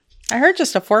I heard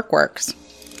just a fork works.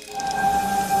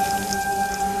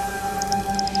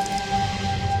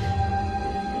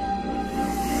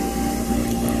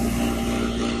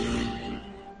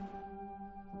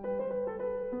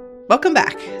 Welcome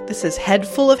back. This is Head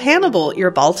Full of Hannibal, your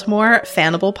Baltimore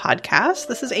Fannibal podcast.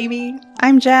 This is Amy.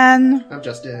 I'm Jen. I'm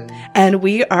Justin. And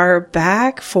we are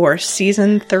back for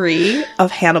Season 3 of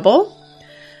Hannibal.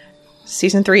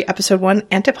 Season 3, Episode 1,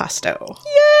 Antipasto.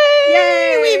 Yay!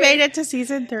 Yay! We made it to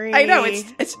Season 3. I know,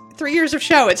 it's 3 years of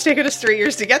show. It's taken us 3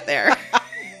 years to get there.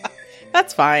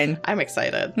 That's fine. I'm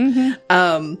excited.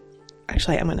 Mm-hmm.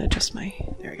 Actually, I'm going to adjust my...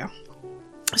 There we go.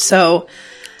 So...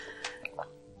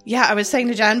 Yeah, I was saying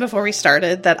to Jen before we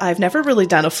started that I've never really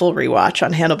done a full rewatch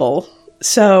on Hannibal.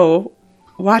 So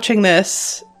watching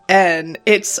this, and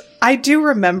I do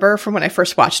remember from when I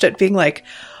first watched it being like,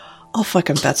 all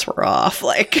fucking bets were off.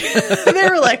 Like, they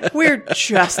were like, we're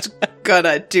just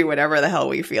gonna do whatever the hell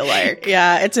we feel like.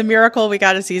 Yeah, it's a miracle we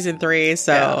got a Season 3,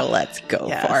 so let's go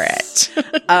for it.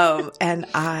 And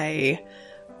I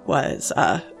was...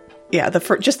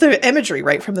 just the imagery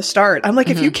right from the start. I'm like,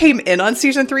 if you came in on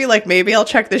Season 3, like, maybe I'll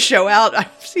check this show out. I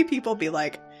see people be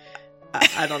like,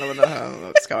 I don't know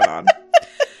what's going on.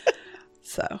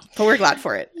 But we're glad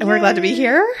for it. And we're glad to be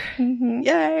here. Mm-hmm.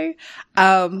 Yay.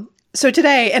 So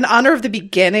today, in honor of the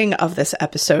beginning of this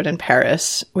episode in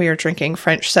Paris, we are drinking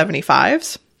French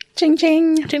 75s. Ching,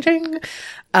 ching. Ching,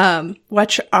 ching.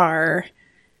 Which are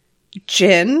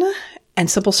gin and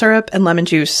simple syrup and lemon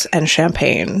juice and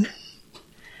champagne.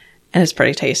 And it's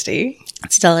pretty tasty.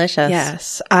 It's delicious.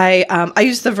 Yes. I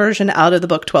used the version out of the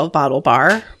book 12 Bottle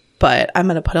Bar, but I'm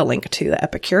going to put a link to the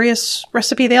Epicurious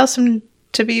recipe. They all seem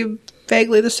to be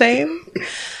vaguely the same.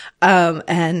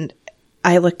 And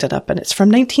I looked it up, and it's from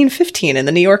 1915 in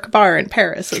the New York bar in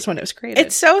Paris is when it was created.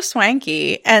 It's so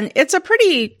swanky, and it's a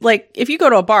pretty, like, if you go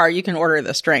to a bar, you can order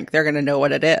this drink. They're going to know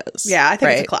what it is. Yeah, I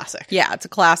think it's a classic. Yeah, it's a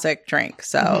classic drink.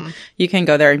 So you can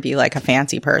go there and be like a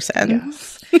fancy person.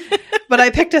 Yes. But I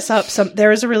picked us up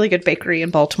there is a really good bakery in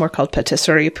Baltimore called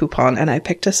Patisserie Poupon, and I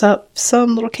picked us up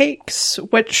some little cakes,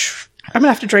 which I'm going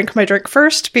to have to drink my drink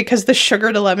first because the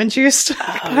sugar to lemon juice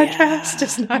contrast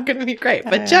is not going to be great.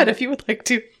 But Jen, if you would like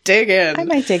to dig in. I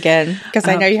might dig in because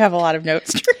I know you have a lot of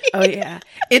notes to read. Oh, yeah.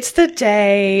 It's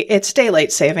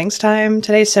daylight savings time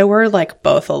today, so we're like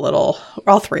all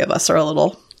three of us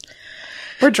are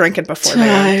we're drinking before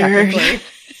they technically.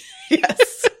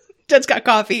 Yes. Jen's got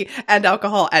coffee and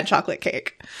alcohol and chocolate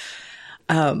cake.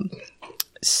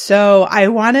 So I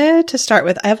wanted to start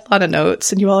with, I have a lot of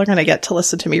notes, and you all are going to get to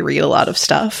listen to me read a lot of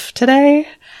stuff today.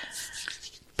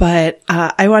 But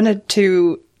I wanted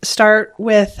to start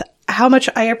with how much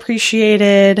I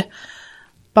appreciated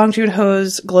Bong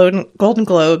Joon-ho's Golden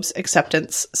Globes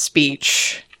acceptance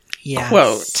speech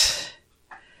quote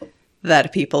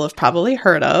that people have probably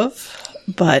heard of.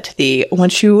 But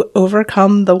once you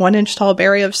overcome the 1-inch tall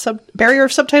barrier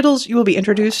of subtitles, you will be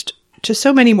introduced to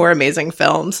so many more amazing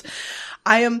films.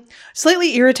 I am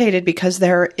slightly irritated because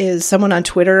there is someone on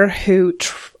Twitter who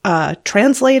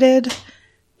translated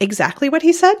exactly what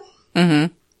he said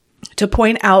to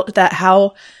point out that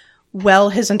how well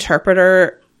his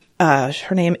interpreter,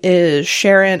 her name is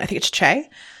Sharon, I think it's Che,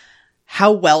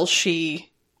 how well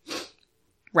she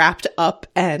wrapped up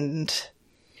and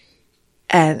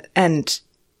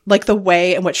like the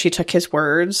way in which she took his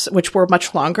words, which were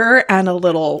much longer and a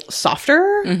little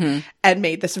softer, and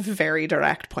made this very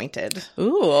direct, pointed.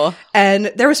 Ooh.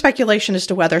 And there was speculation as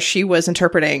to whether she was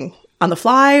interpreting on the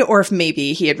fly or if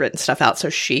maybe he had written stuff out so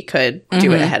she could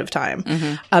do it ahead of time.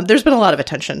 There's been a lot of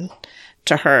attention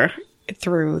to her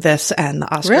through this and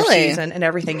the Oscar season and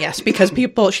everything. Yes, because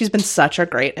she's been such a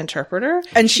great interpreter.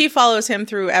 And she follows him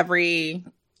through every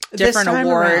different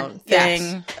award thing.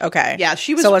 Yes. Okay. Yeah,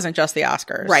 she was. So it wasn't just the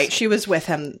Oscars. Right. She was with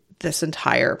him this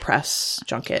entire press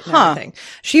junket and everything.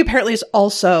 She apparently is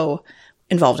also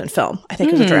involved in film, I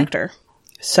think, as a director.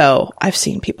 So I've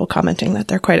seen people commenting that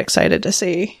they're quite excited to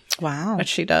see what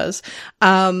she does.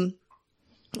 But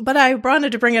I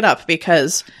wanted to bring it up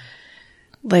because,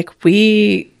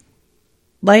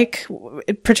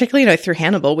 particularly through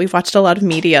Hannibal, we've watched a lot of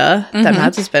media that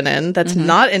Mads has been in that's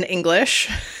not in English.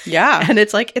 Yeah. And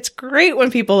it's great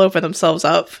when people open themselves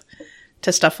up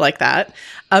to stuff like that.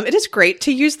 It is great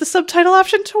to use the subtitle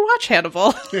option to watch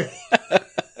Hannibal.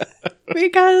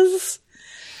 Because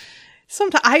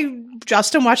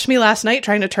Justin watched me last night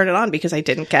trying to turn it on because I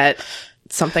didn't get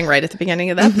something right at the beginning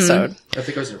of the episode. I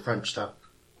think it was in French, though.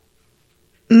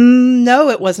 No,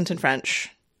 it wasn't in French.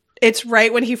 It's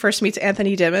right when he first meets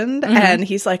Anthony Dimmond, and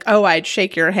he's like, oh, I'd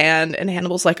shake your hand. And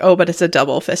Hannibal's like, oh, but it's a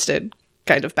double-fisted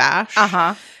kind of bash.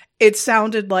 Uh-huh. It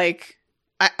sounded like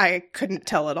I couldn't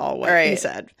tell at all what he Right.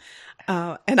 said.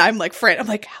 And I'm like, I'm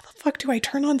like, how the fuck do I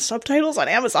turn on subtitles on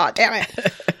Amazon? Damn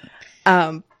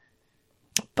it.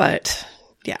 But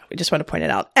yeah, we just want to point it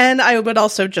out. And I would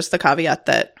also just the caveat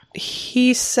that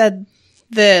he said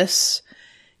this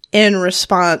in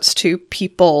response to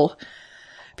people's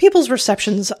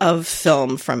receptions of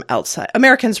film from outside,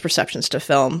 Americans' receptions to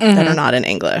film that are not in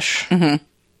English. Mm-hmm.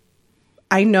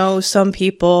 I know some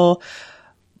people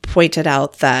pointed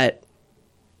out that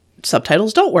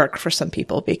subtitles don't work for some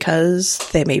people because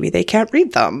maybe they can't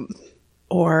read them,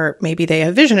 or maybe they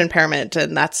have vision impairment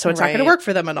and so it's not going to Right. work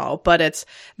for them at all. But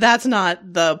that's not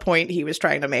the point he was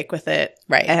trying to make with it.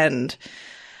 Right. And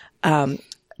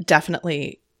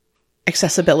definitely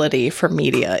accessibility for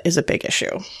media is a big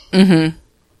issue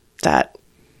that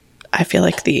I feel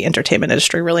like the entertainment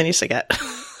industry really needs to get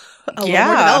a little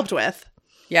more developed with.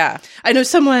 Yeah. I know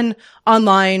someone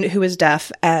online who is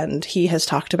deaf, and he has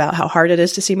talked about how hard it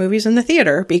is to see movies in the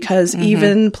theater because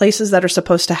even places that are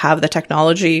supposed to have the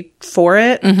technology for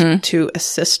it to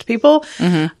assist people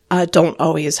don't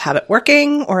always have it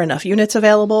working or enough units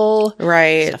available.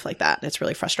 Right. Stuff like that. It's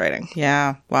really frustrating.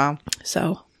 Yeah. Wow.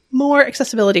 So more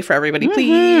accessibility for everybody,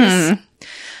 please.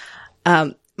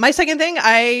 My second thing,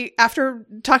 after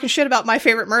talking shit about My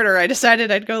Favorite Murder, I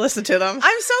decided I'd go listen to them.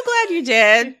 I'm so glad you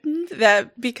did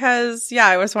that because, yeah,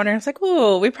 I was wondering, I was like,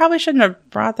 ooh, we probably shouldn't have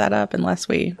brought that up unless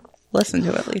we listened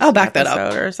to at least I'll back that up.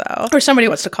 episode or so. Or somebody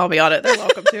wants to call me on it, they're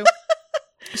welcome to.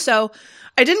 So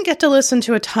I didn't get to listen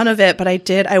to a ton of it, but I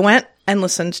did. I went and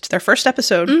listened to their first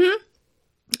episode.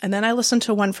 And then I listened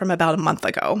to one from about a month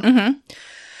ago.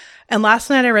 And last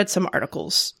night I read some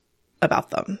articles about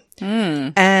them.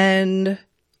 And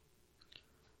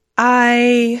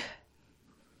I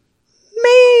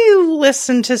may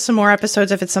listen to some more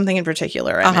episodes if it's something in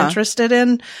particular I'm interested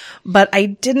in, but I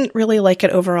didn't really like it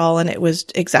overall, and it was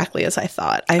exactly as I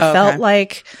thought. I felt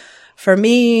like, for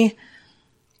me,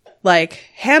 like,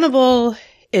 Hannibal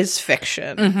is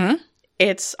fiction.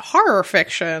 It's horror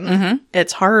fiction.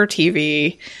 It's horror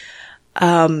TV,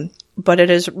 but it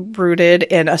is rooted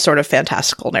in a sort of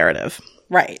fantastical narrative.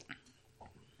 Right.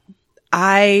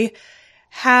 I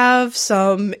have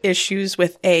some issues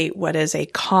with what is a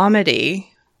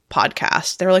comedy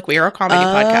podcast. They're like, we are a comedy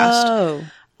podcast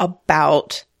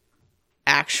about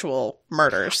actual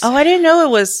murders. Oh, I didn't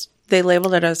know they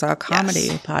labeled it as a comedy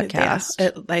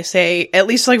podcast. They say, at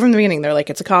least like from the beginning, they're like,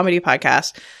 it's a comedy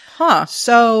podcast. Huh.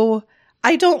 So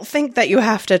I don't think that you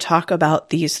have to talk about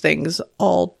these things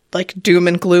all like doom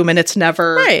and gloom, and it's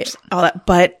never all that.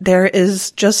 But there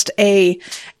is just a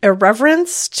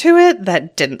irreverence to it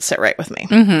that didn't sit right with me.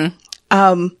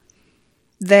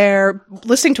 They're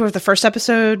listening to the first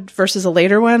episode versus a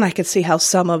later one. I could see how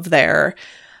some of their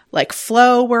like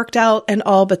flow worked out and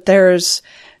all, but there's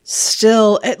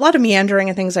still a lot of meandering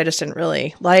and things I just didn't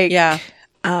really like. Yeah.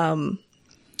 And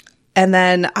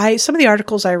then some of the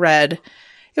articles I read, it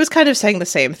was kind of saying the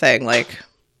same thing. Like,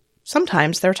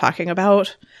 sometimes they're talking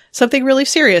about something really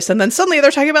serious, and then suddenly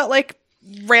they're talking about like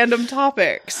random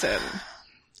topics. And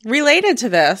Related to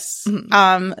this,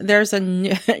 there's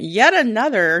yet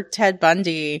another Ted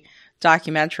Bundy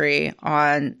documentary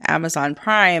on Amazon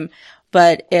Prime,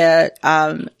 but it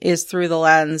is through the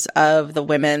lens of the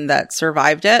women that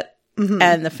survived it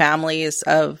and the families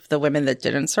of the women that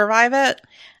didn't survive it.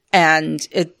 And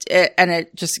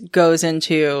it just goes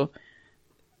into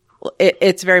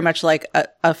it's very much like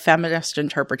a feminist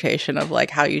interpretation of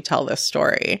like how you tell this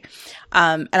story.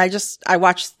 And I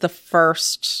watched the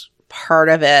first part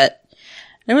of it.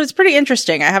 And it was pretty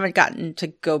interesting. I haven't gotten to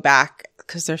go back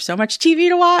because there's so much TV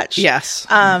to watch. yes,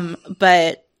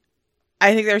 But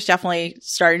I think there's definitely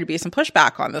starting to be some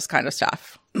pushback on this kind of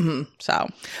stuff. So,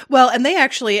 well, and they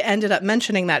actually ended up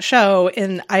mentioning that show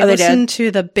in. I listened to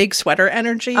the Big Sweater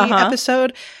Energy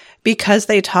episode because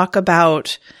they talk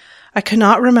about. I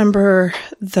cannot remember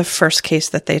the first case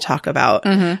that they talk about,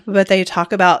 but they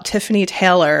talk about Tiffany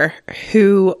Taylor,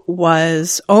 who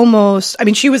was almost, I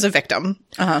mean, she was a victim,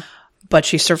 but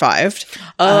she survived.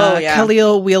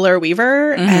 Khalil Wheeler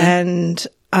Weaver. And,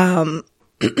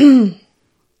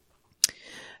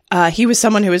 he was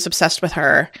someone who was obsessed with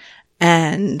her,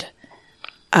 and,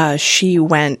 she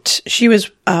was,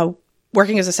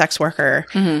 working as a sex worker,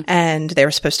 and they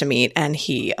were supposed to meet, and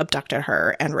he abducted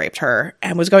her and raped her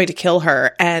and was going to kill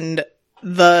her. And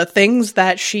the things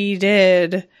that she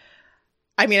did,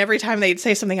 I mean, every time they'd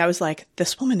say something, I was like,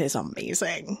 this woman is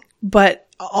amazing. But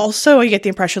also I get the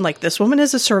impression like this woman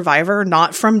is a survivor,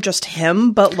 not from just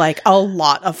him, but like a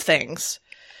lot of things.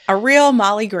 a real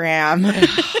Molly Graham.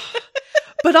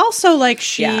 But also like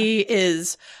she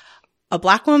is a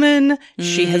Black woman.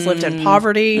 She has lived in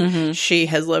poverty. She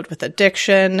has lived with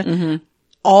addiction.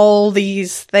 All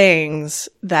these things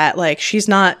that, like, she's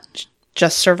not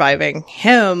just surviving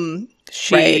him.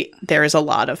 There is a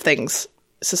lot of things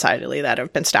societally that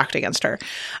have been stacked against her.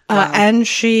 And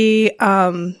she,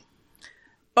 I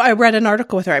read an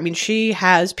article with her. I mean, she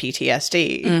has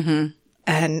PTSD.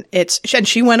 And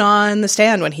she went on the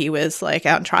stand when he was, like,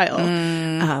 out in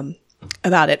trial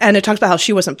about it. And it talks about how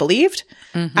she wasn't believed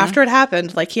after it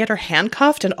happened. Like, he had her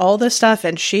handcuffed and all this stuff,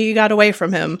 and she got away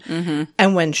from him.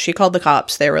 And when she called the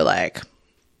cops, they were like,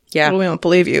 well, we don't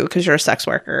believe you because you're a sex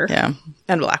worker and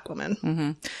a Black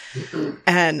woman.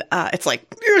 And it's like,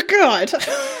 oh, God.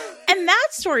 And that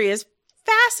story is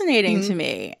fascinating to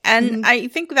me. And I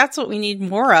think that's what we need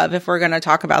more of if we're going to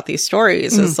talk about these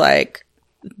stories is, like,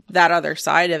 that other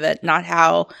side of it, not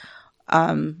how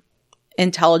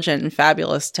intelligent and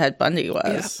fabulous Ted Bundy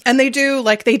was. And they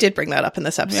did bring that up in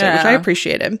this episode, which I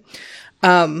appreciated.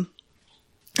 And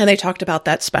they talked about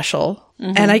that special.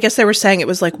 And I guess they were saying it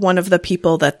was, like, one of the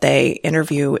people that they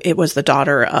interview, it was the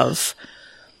daughter of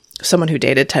someone who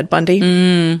dated Ted Bundy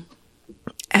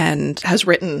and has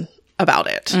written about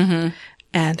it.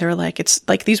 And they're like, it's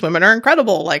like, these women are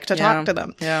incredible, like, to talk to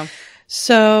them.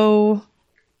 So,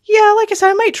 yeah, like I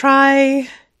said, I might try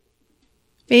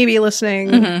maybe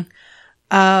listening.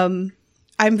 I'm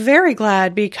very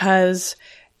glad because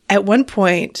at one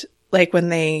point, like, when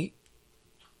they,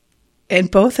 in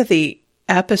both of the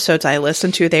episodes I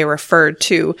listened to, they referred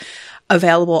to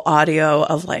available audio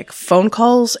of, like, phone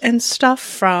calls and stuff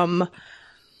from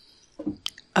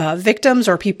victims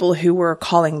or people who were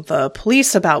calling the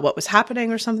police about what was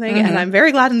happening or something. And I'm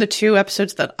very glad in the 2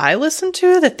 episodes that I listened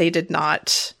to that they did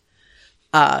not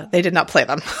play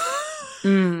them.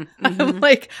 I'm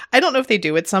like, I don't know if they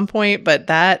do at some point, but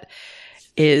that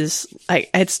is, like,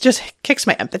 it's just kicks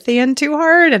my empathy in too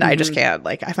hard, and I just can't,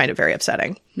 like, I find it very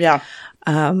upsetting. Yeah.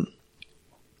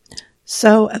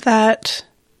 So that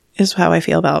is how I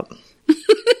feel about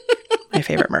my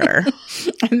favorite murder.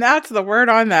 And that's the word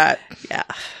on that. Yeah.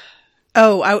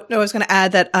 Oh, I was going to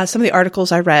add that some of the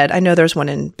articles I read, I know there's one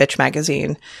in Bitch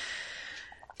Magazine.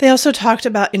 They also talked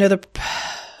about, the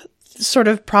sort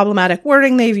of problematic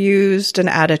wording they've used and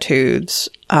attitudes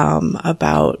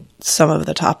about some of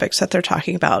the topics that they're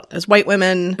talking about as white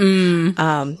women.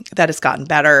 That has gotten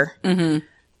better.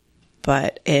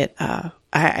 But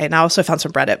I also found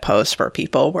some Reddit posts where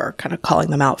people were kind of calling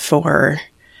them out for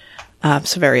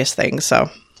some various things. So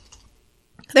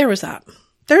there was that.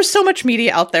 There's so much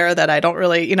media out there that I don't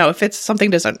really, if it's something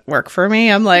doesn't work for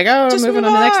me, I'm like, oh, just moving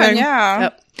on to the next thing. Yeah.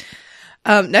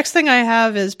 Yep. Next thing I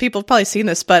have is, people have probably seen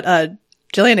this, but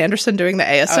Gillian Anderson doing the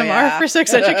ASMR for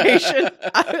sex education.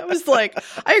 I was like,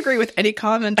 I agree with any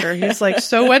commenter. He's like,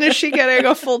 so when is she getting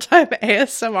a full-time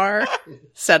ASMR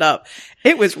setup?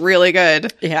 It was really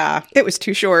good. Yeah. It was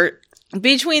too short.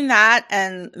 Between that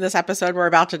and this episode we're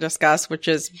about to discuss, which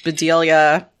is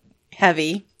Bedelia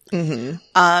heavy,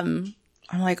 I'm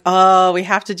like, oh, we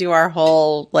have to do our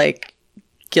whole, like,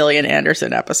 Gillian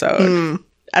Anderson episode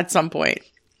at some point.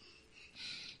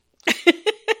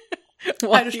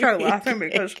 I just started laughing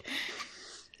because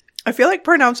I feel like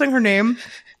pronouncing her name,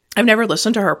 I've never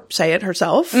listened to her say it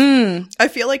herself. I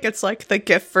feel like it's like the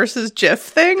GIF versus GIF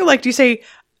thing. Like, do you say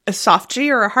a soft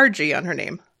G or a hard G on her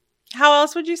name? How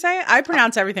else would you say it? I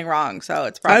pronounce everything wrong, so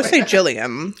it's probably... I would say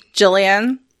Jillian.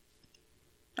 Jillian?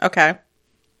 Okay.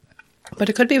 But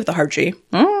it could be with the hard G.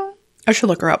 I should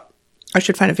look her up. I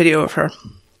should find a video of her,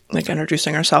 like,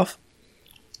 introducing herself.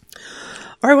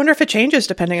 Or I wonder if it changes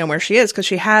depending on where she is, because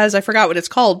she has, I forgot what it's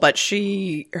called, but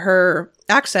her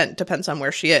accent depends on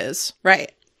where she is.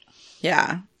 Right.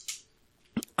 Yeah.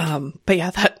 But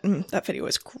yeah, that video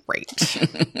is great.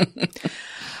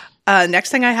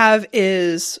 Next thing I have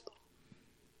is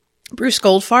Bruce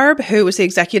Goldfarb, who was the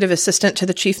executive assistant to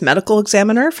the chief medical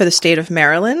examiner for the state of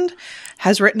Maryland,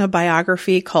 has written a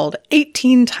biography called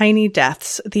 18 Tiny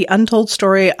Deaths, The Untold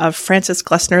Story of Frances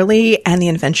Glessner Lee and the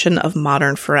Invention of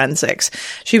Modern Forensics.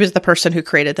 She was the person who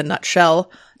created the nutshell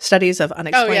studies of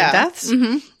unexplained deaths.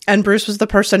 And Bruce was the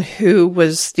person who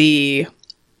was the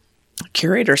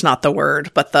curator's not the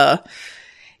word, but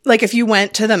like, if you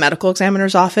went to the medical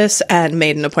examiner's office and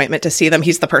made an appointment to see them,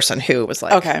 he's the person who was,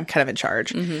 like, kind of in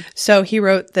charge. So he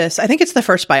wrote this. I think it's the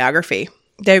first biography.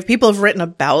 People have written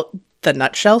about the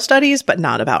nutshell studies, but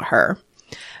not about her.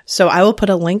 So I will put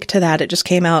a link to that. It just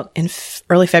came out in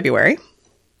early February,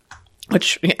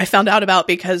 which I found out about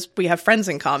because we have friends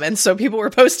in common. So people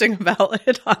were posting about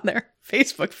it on their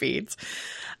Facebook feeds.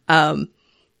 So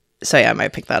yeah, I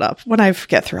might pick that up when I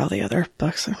get through all the other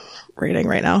books I'm reading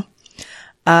right now.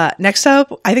 Next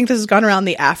up, I think this has gone around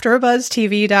the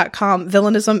AfterBuzzTV.com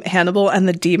Villainism, Hannibal, and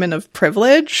the Demon of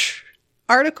Privilege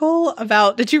article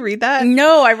about, did you read that?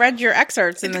 No, I read your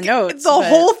excerpts in the notes. The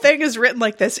whole thing is written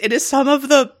like this. It is some of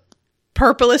the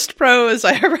purplest prose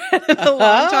I have read in a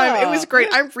long time. It was great.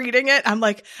 I'm reading it. I'm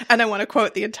like, and I want to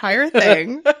quote the entire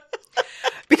thing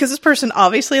because this person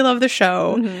obviously loved the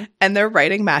show and their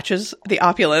writing matches the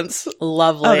opulence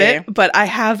Lovely. of it. But I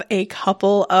have a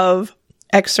couple of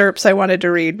excerpts I wanted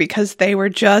to read because they were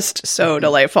just so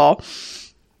delightful.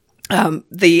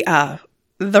 The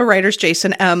writer's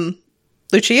Jason M.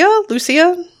 Lucia?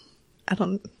 I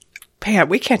don't, Pam,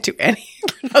 we can't do any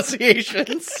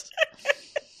pronunciations.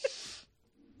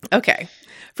 Okay.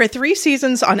 For 3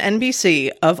 seasons on NBC,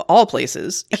 of all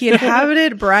places, he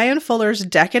inhabited Brian Fuller's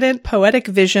decadent poetic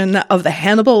vision of the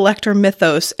Hannibal Lecter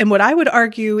mythos in what I would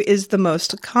argue is the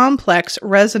most complex,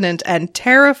 resonant, and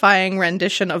terrifying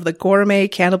rendition of the gourmet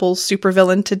cannibal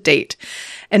supervillain to date.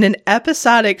 And an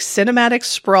episodic cinematic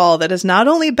sprawl that is not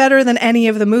only better than any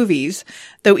of the movies,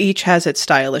 though each has its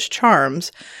stylish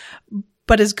charms,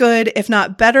 but is good, if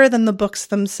not better than the books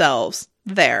themselves.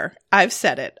 There, I've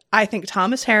said it. I think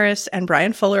Thomas Harris and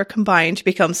Brian Fuller combined to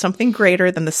become something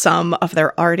greater than the sum of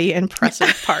their already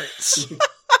impressive parts.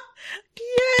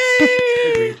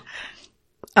 Yay!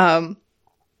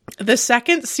 The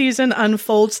second season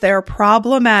unfolds their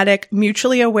problematic,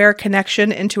 mutually aware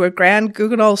connection into a grand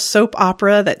Guignol soap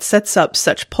opera that sets up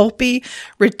such pulpy,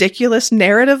 ridiculous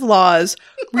narrative laws,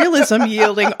 realism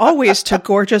yielding always to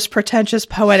gorgeous, pretentious,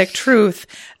 poetic truth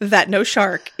that no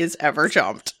shark is ever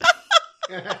jumped.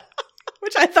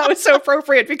 Which I thought was so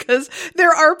appropriate because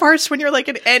there are parts when you're like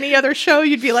in any other show,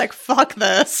 you'd be like, fuck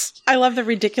this. I love the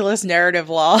ridiculous narrative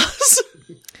laws.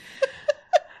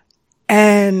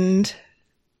 And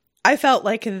I felt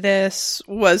like this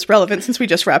was relevant since we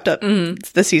just wrapped up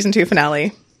the season 2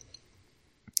 finale.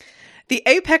 The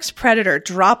apex predator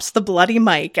drops the bloody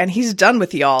mic and he's done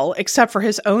with y'all, except for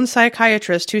his own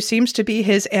psychiatrist who seems to be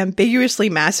his ambiguously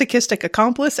masochistic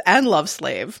accomplice and love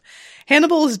slave.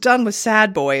 Hannibal is done with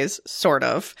sad boys, sort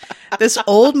of. This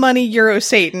old money Euro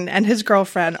Satan and his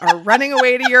girlfriend are running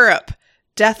away to Europe.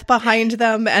 Death behind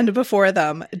them and before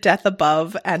them. Death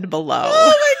above and below. Oh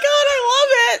my God, I love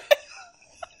it.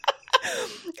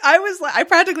 I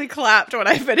practically clapped when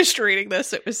I finished reading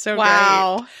this. It was so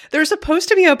Wow. great. There's supposed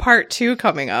to be a part 2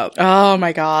 coming up. Oh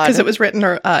my God. Because it was written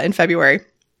in February.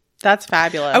 That's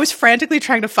fabulous. I was frantically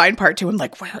trying to find part 2 and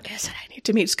like, where is it? I need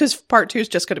to meet. Because part 2 is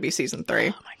just going to be season 3.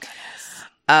 Oh my goodness.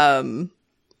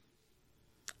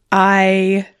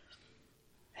 I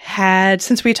had,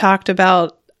 since we talked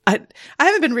about, I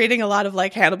haven't been reading a lot of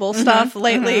like Hannibal stuff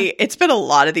lately. It's been a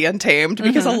lot of The Untamed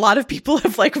because a lot of people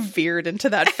have like veered into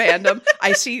that fandom.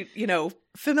 I see,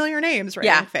 familiar names, right?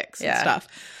 Fics and stuff.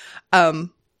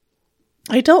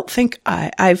 I don't think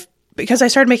I've, because I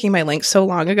started making my links so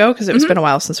long ago because it's been a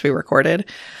while since we recorded.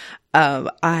 I'm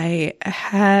going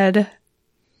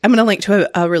to link to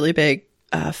a really big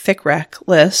fic rec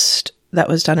list that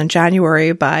was done in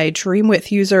January by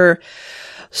Dreamwidth user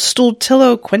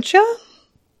Stultillo Quintia.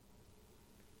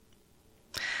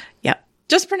 Yeah.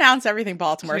 Just pronounce everything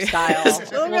Baltimore style.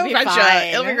 We'll be fine.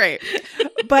 It'll be great.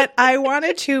 But I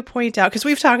wanted to point out, because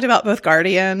we've talked about both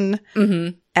Guardian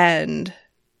and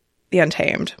The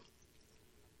Untamed.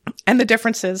 And the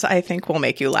differences, I think, will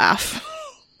make you laugh.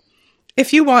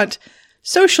 If you want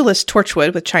socialist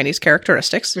Torchwood with Chinese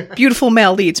characteristics, beautiful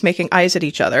male leads making eyes at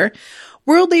each other,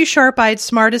 worldly, sharp-eyed,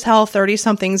 smart-as-hell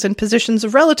 30-somethings in positions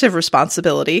of relative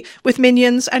responsibility with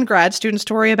minions and grad students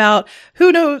to worry about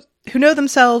who know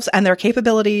themselves and their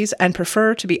capabilities and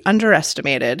prefer to be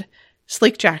underestimated.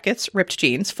 Sleek jackets, ripped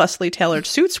jeans, fussily tailored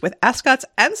suits with ascots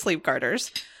and sleeve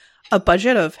garters, a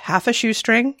budget of half a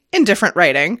shoestring, indifferent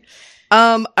writing,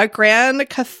 a grand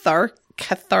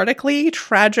cathartically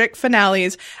tragic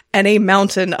finales, and a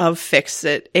mountain of fix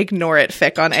it, ignore it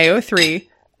fic on AO3,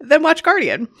 then watch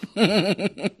Guardian.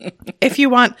 If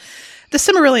you want the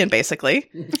Silmarillion, basically.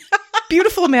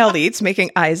 Beautiful male leads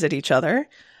making eyes at each other.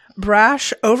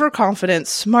 Brash, overconfident,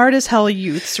 smart-as-hell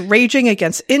youths raging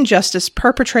against injustice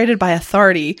perpetrated by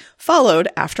authority, followed,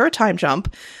 after a time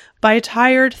jump, by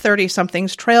tired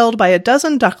 30-somethings trailed by a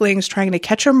dozen ducklings trying to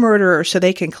catch a murderer so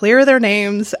they can clear their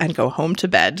names and go home to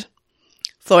bed.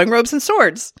 Flowing robes and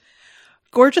swords.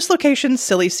 Gorgeous locations,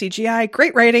 silly CGI,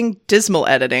 great writing, dismal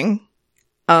editing.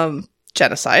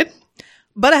 Genocide.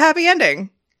 But a happy ending.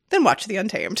 Then watch The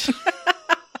Untamed.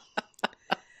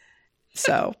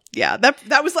 So, yeah,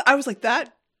 that was, I was like,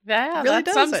 that really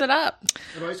that sums it up.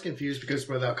 I'm always confused because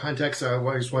without context, I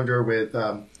always wonder with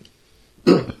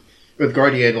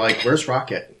Guardian, like, where's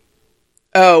Rocket?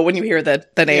 Oh, when you hear the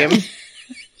name.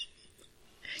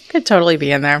 Could totally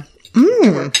be in there.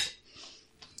 Mm.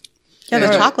 Yeah, the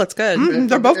chocolate's good.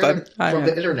 They're both good. From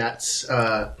the internets,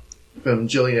 from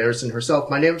Jillian Anderson herself,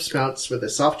 my name is pronounced with a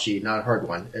soft G, not a hard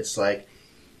one.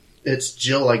 It's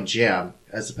Jill like jam,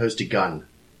 as opposed to gun.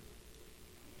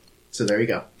 So there you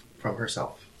go, from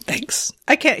herself. Thanks.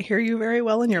 I can't hear you very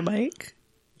well in your mic.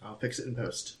 I'll fix it in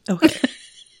post. Okay.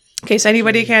 In case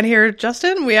anybody can't hear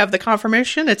Justin, we have the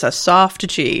confirmation. It's a soft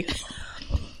G.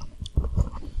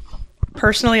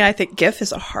 Personally, I think GIF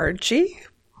is a hard G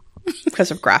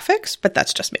because of graphics, but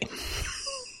that's just me.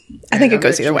 I think it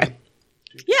goes either way.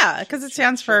 Yeah, because it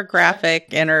stands for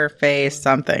graphic interface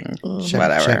something,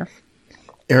 whatever.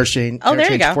 Interchange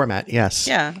there you go. format, yes.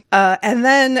 Yeah. And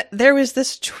then there was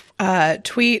this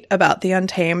tweet about The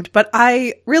Untamed, but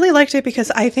I really liked it because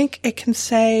I think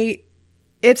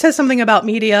it says something about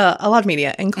media, a lot of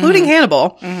media, including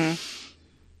Hannibal,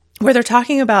 where they're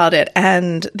talking about it,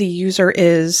 and the user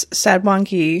is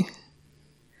Sadwanki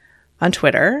on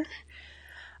Twitter.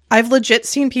 I've legit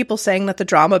seen people saying that the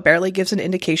drama barely gives an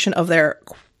indication of their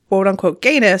quote-unquote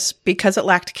gayness because it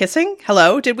lacked kissing.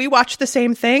 Hello? Did we watch the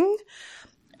same thing?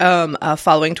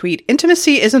 Following tweet,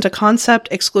 intimacy isn't a concept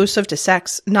exclusive to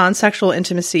sex. Non-sexual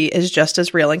intimacy is just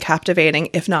as real and captivating,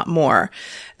 if not more.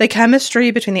 The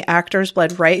chemistry between the actors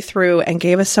bled right through and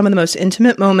gave us some of the most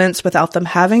intimate moments without them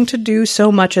having to do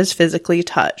so much as physically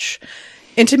touch.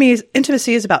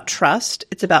 Intimacy is about trust.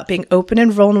 It's about being open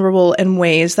and vulnerable in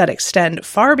ways that extend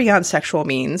far beyond sexual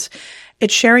means.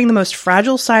 It's sharing the most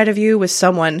fragile side of you with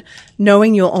someone,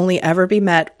 knowing you'll only ever be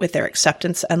met with their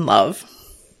acceptance and love.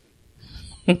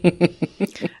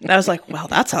 And I was like, well,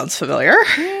 that sounds familiar.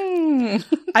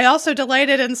 I also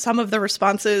delighted in some of the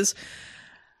responses.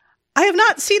 I have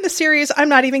not seen the series. I'm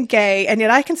not even gay. And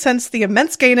yet I can sense the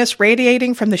immense gayness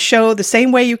radiating from the show the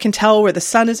same way you can tell where the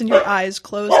sun is in your eyes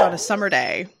closed on a summer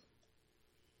day.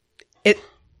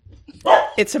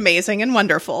 It's amazing and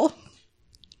wonderful.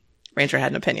 Ranger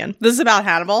had an opinion. This is about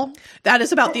Hannibal? That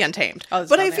is about The Untamed.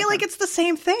 But I feel like it's the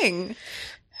same thing.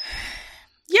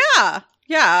 Yeah.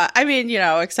 Yeah, I mean,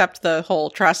 except the whole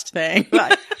trust thing.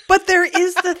 But there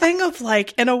is the thing of,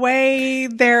 like, in a way,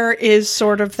 there is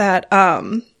sort of that,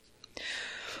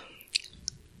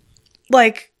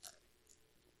 like,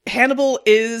 Hannibal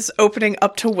is opening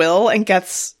up to Will and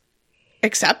gets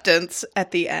acceptance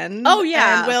at the end. Oh,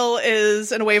 yeah. And Will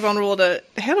is, in a way, vulnerable to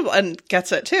Hannibal and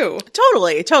gets it, too.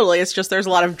 Totally. It's just there's a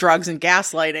lot of drugs and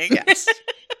gaslighting. Yes.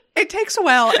 It takes a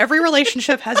while. Every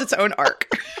relationship has its own arc.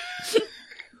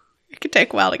 Could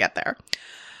take a while to get there.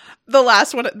 The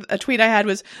last one, a tweet I had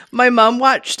was, my mom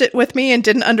watched it with me and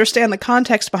didn't understand the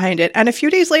context behind it. And a few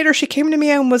days later, she came to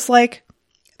me and was like,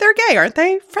 they're gay, aren't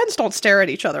they? Friends don't stare at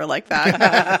each other like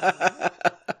that.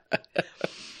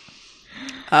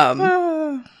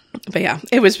 But yeah,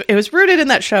 it was rooted in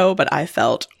that show, but I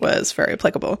felt was very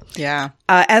applicable. Yeah.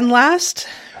 And last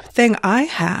thing I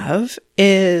have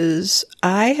is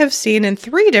I have seen in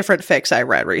 3 different fics I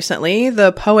read recently,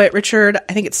 the poet Richard,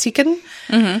 I think it's Seacon,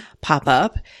 pop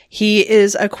up. He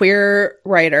is a queer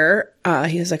writer.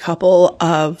 He has a couple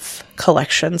of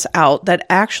collections out that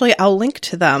actually I'll link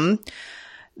to them.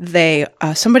 They,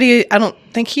 somebody, I don't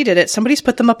think he did it. Somebody's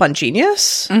put them up on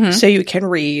Genius so you can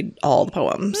read all the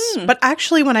poems. But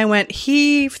actually when I went,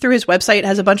 he, through his website,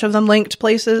 has a bunch of them linked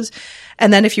places.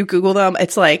 And then if you Google them,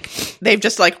 it's like, they've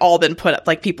just like all been put up,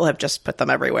 like people have just put them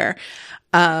everywhere.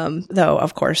 Though,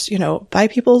 of course, buy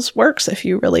people's works if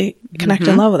you really connect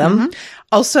and love with them.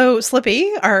 Also,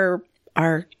 Slippy,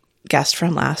 our guest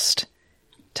from last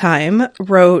time,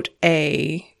 wrote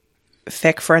a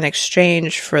fic for an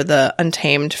exchange for the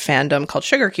Untamed fandom called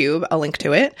Sugar Cube. I'll link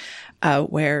to it,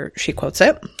 where she quotes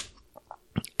it.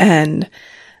 And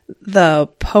the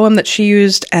poem that she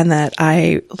used and that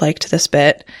I liked this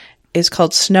bit is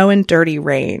called Snow and Dirty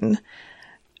Rain.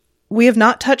 We have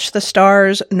not touched the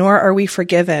stars, nor are we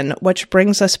forgiven, which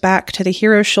brings us back to the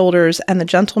hero's shoulders and the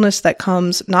gentleness that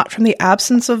comes not from the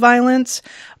absence of violence,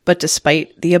 but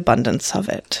despite the abundance of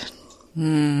it.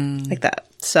 Like that.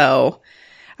 So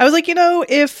I was like,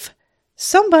 if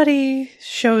somebody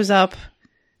shows up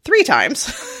 3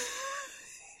 times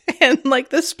in like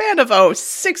the span of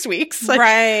 6 weeks, like,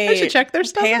 right? I should check their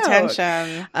stuff out. Pay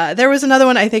attention. There was another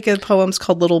one, I think, of poems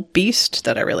called Little Beast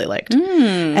that I really liked,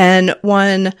 and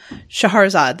one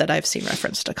Shahrazad that I've seen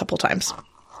referenced a couple times.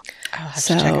 I'll have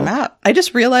to check them out. I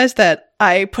just realized that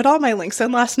I put all my links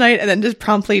in last night and then just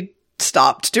promptly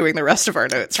stopped doing the rest of our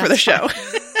notes for the show.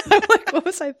 I'm like, what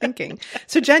was I thinking?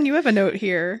 So, Jen, you have a note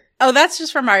here. Oh, that's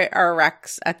just from our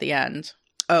recs at the end.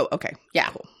 Oh, okay. Yeah.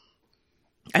 Cool.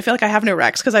 I feel like I have no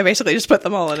recs because I basically just put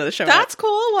them all into the show. That's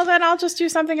cool. Well, then I'll just do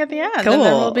something at the end. Cool. And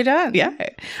then we'll be done. Yeah.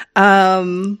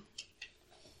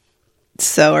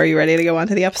 So, are you ready to go on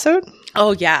to the episode?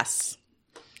 Oh, yes.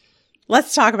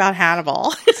 Let's talk about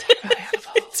Hannibal.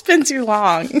 It's been too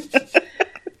long.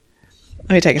 Let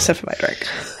me take a sip of my drink.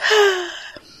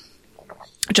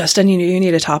 Justin, you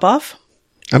need a top off?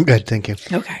 I'm good, thank you.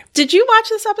 Okay. Did you watch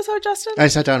this episode, Justin? I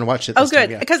sat down and watched it Oh, this good.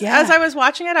 time, yeah. Because Yeah. as I was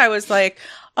watching it, I was like,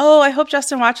 oh, I hope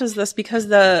Justin watches this because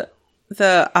the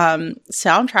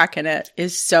soundtrack in it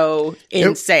is so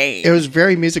insane. It was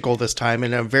very musical this time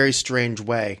in a very strange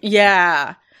way.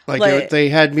 Yeah. Like they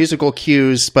had musical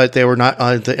cues, but they were not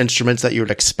the instruments that you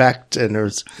would expect. And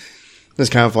there's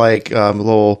kind of like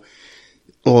little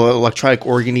electronic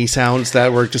organy sounds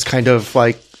that were just kind of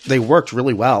like, they worked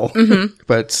really well. Mm-hmm.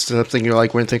 But something you're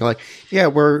like, when thinking like, yeah,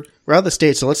 we're out of the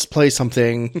States, so let's play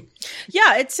something.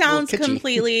 Yeah, it sounds kitschy.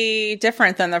 Completely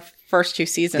different than the first two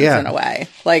seasons Yeah. in a way.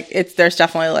 Like there's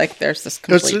definitely like there's this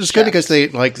complete It's good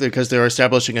shift. because they're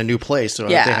establishing a new place, so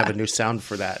Yeah. they have a new sound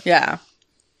for that. Yeah.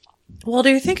 Well, do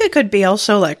you think it could be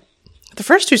also like the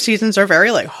first two seasons are very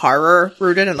like horror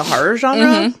rooted in the horror genre?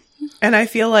 Mm-hmm. And I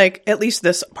feel like at least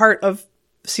this part of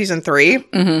season 3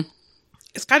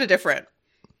 is kind of different.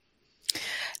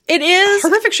 It is.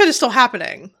 Horrific shit is still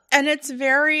happening. And I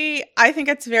think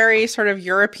it's very sort of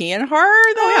European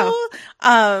horror, though.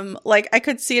 Oh, Like, I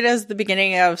could see it as the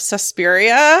beginning of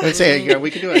Suspiria. I'd say we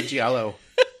could do a giallo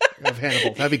of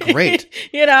Hannibal. That'd be great.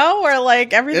 You know, where,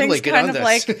 like, everything's Italy, get kind on of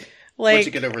this. like, Once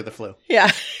you get over the flu.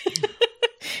 yeah.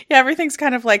 Yeah, everything's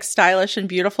kind of, like, stylish and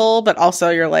beautiful, but also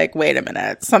you're like, wait a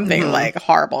minute, something, like,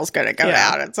 horrible's gonna go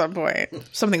Yeah. down at some point.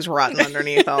 Something's rotten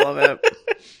underneath all of it.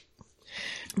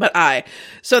 But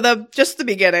just the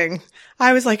beginning,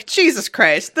 I was like, Jesus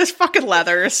Christ, this fucking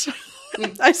leathers.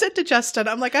 I said to Justin,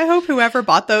 I'm like, I hope whoever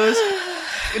bought those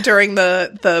during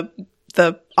the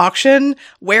auction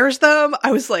wears them.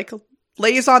 I was like,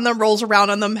 lays on them, rolls around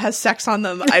on them, has sex on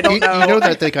them. I don't know. You know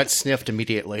that they got sniffed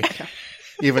immediately.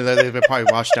 Even though they've been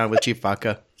probably washed down with cheap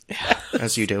vodka.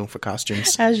 As you do for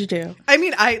costumes. As you do. I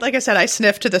mean, like I said, I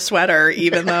sniffed the sweater,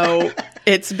 even though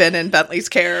it's been in Bentley's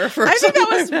care for I think that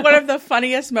was one of the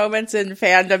funniest moments in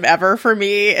fandom ever for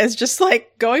me, is just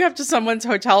like going up to someone's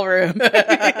hotel room and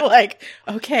being like,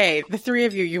 okay, the three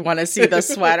of you want to see the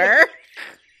sweater?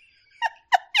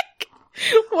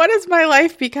 What has my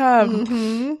life become?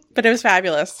 Mm-hmm. But it was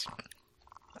fabulous.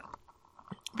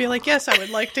 Be like, yes, I would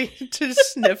like to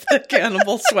sniff the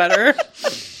cannibal sweater.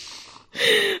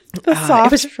 The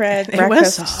soft was- red it was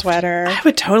breakfast soft. sweater. I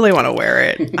would totally want to wear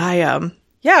it. Yeah,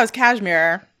 it was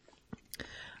cashmere.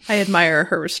 I admire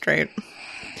her restraint.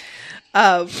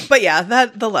 But yeah,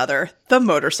 the leather, the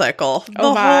motorcycle, the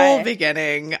Oh my. whole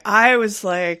beginning. I was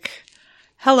like,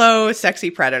 hello, sexy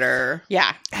predator.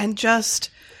 Yeah. And just,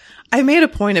 I made a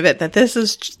point of it that this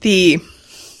is the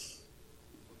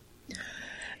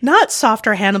not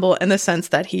softer Hannibal in the sense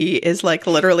that he is like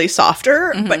literally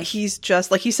softer, but he's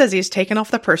just like he says, he's taken off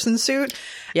the person suit.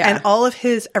 Yeah. And all of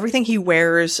everything he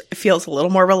wears feels a little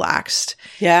more relaxed.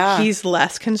 Yeah. He's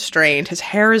less constrained. His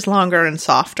hair is longer and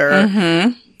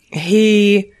softer.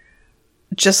 He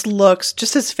just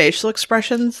his facial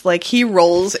expressions, like he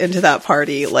rolls into that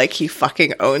party like he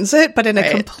fucking owns it, but in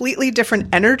a completely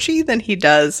different energy than he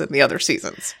does in the other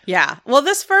seasons. Yeah. Well,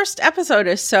 this first episode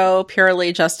is so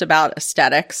purely just about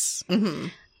aesthetics. Mm-hmm.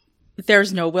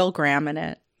 There's no Will Graham in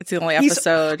it. It's the only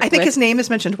episode. I think with his name is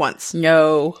mentioned once.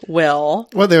 no Will.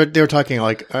 Well, they were talking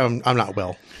like, I'm not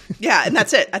Will. Yeah, and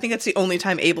that's it. I think that's the only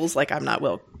time Abel's like, I'm not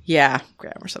Will Yeah.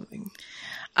 Graham or something.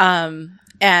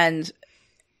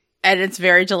 And it's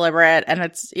very deliberate, and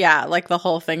it's, yeah, like the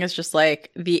whole thing is just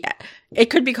like it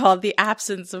could be called the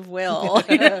absence of will,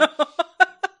 you know?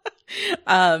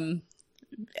 And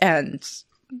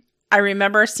I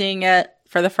remember seeing it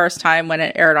for the first time when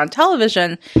it aired on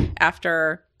television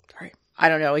after, I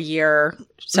don't know, a year,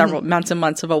 several months and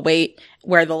months of a wait,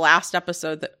 where the last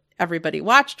episode that everybody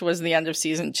watched was the end of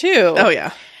season 2. Oh,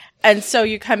 yeah. And so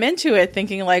you come into it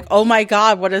thinking like, oh my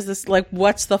God, what is this? Like,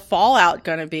 what's the fallout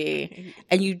going to be?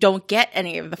 And you don't get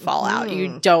any of the fallout.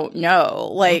 You don't know.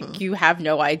 Like, you have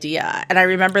no idea. And I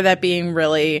remember that being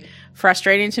really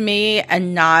frustrating to me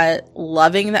and not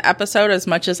loving the episode as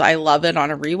much as I love it on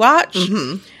a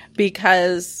rewatch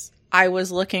because I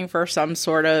was looking for some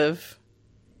sort of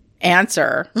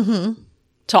answer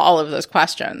to all of those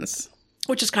questions.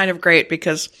 Which is kind of great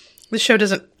because the show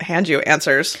doesn't hand you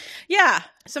answers. Yeah.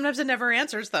 Sometimes it never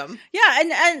answers them. Yeah,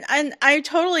 and I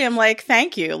totally am like,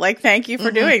 thank you for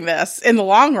doing this in the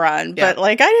long run. Yeah. But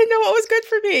like, I didn't know what was good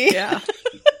for me. Yeah.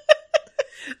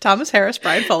 Thomas Harris,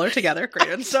 Brian Fuller together, great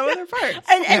in some of their parts.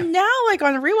 And now, like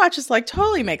on a rewatch, it's like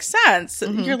totally makes sense.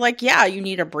 You're like, yeah, you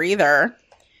need a breather.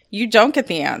 You don't get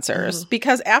the answers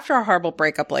because after a horrible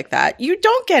breakup like that, you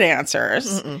don't get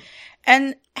answers.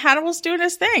 And Hannibal's doing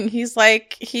his thing. He's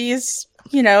like,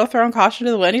 throwing caution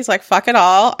to the wind. He's like, fuck it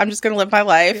all. I'm just going to live my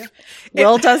life. Yeah.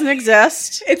 Will doesn't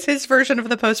exist. It's his version of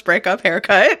the post-breakup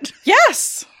haircut.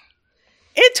 Yes.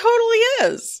 It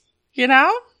totally is.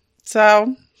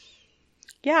 So,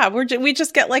 yeah, we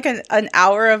just get like an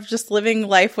hour of just living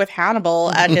life with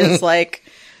Hannibal at his like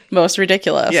most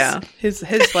ridiculous. Yeah. His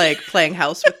like playing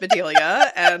house with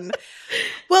Bedelia. And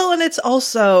it's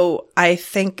also, I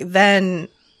think then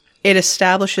it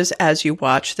establishes as you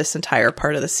watch this entire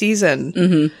part of the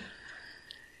season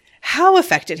how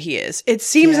affected he is. It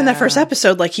seems in the first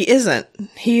episode like he isn't.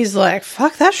 He's like,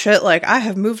 fuck that shit. Like, I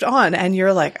have moved on. And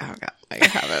you're like, oh God, no, you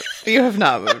haven't. You have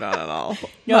not moved on at all.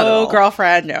 No, at all.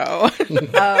 Girlfriend, no.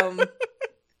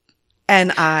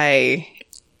 And I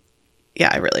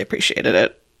really appreciated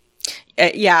it.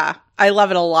 Yeah. I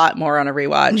love it a lot more on a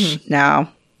rewatch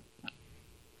now.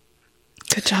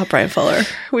 Good job, Brian Fuller.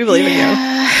 We believe in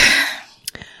you.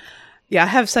 Yeah, I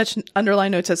have such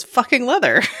underlined notes as fucking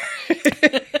leather.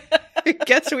 It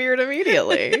gets weird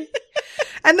immediately.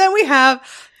 And then we have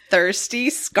Thirsty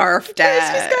Scarf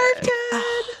Dad.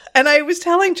 And I was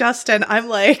telling Justin, I was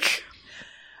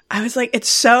like, it's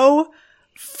so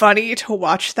funny to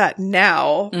watch that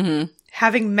now,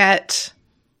 having met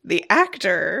the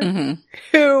actor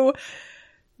who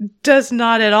does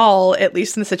not at all, at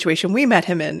least in the situation we met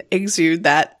him in, exude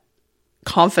that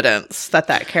confidence that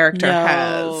character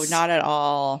has. No, not at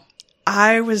all.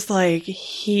 I was like,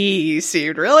 he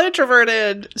seemed really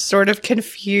introverted, sort of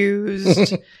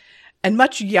confused, and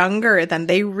much younger than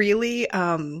they really,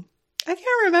 I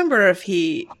can't remember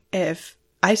if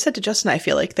I said to Justin, I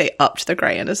feel like they upped the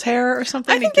gray in his hair or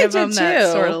something to give him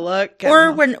that sort of look.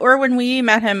 Or when we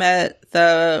met him at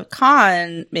the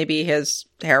con, maybe his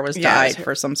hair was dyed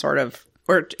for some sort of,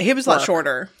 or he was a lot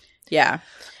shorter. Yeah.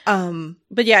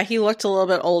 But yeah, he looked a little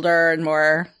bit older and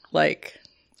more like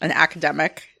an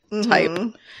academic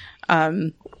type.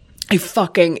 A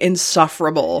fucking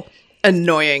insufferable,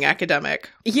 annoying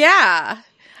academic. Yeah.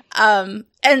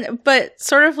 But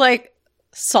sort of like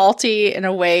salty in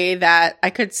a way that I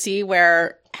could see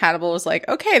where Hannibal was like,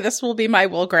 okay, this will be my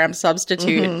Will Graham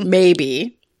substitute,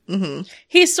 maybe.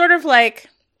 He's sort of like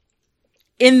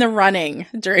in the running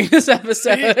during this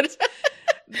episode.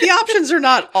 The options are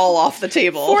not all off the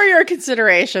table. For your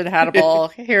consideration, Hannibal,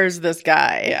 here's this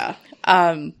guy. Yeah.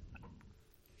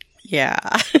 Yeah.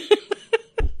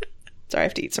 Sorry, I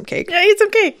have to eat some cake. Yeah, eat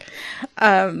some cake.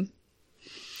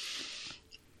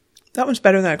 That one's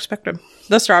better than I expected.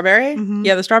 The strawberry?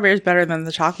 Yeah, the strawberry is better than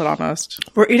the chocolate almost.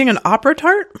 We're eating an opera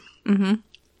tart.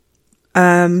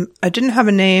 I didn't have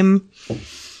a name,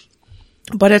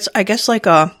 but it's, I guess, like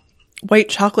a white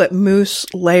chocolate mousse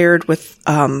layered with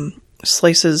real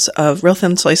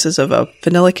thin slices of a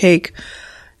vanilla cake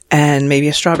and maybe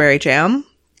a strawberry jam,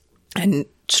 and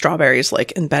strawberries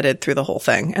like embedded through the whole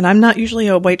thing. And I'm not usually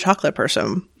a white chocolate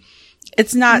person.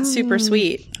 It's not super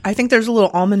sweet. I think there's a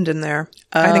little almond in there.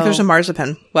 I think there's a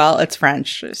marzipan. Well, it's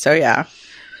French, so yeah.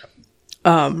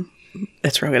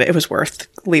 It's real good. It was worth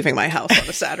leaving my house on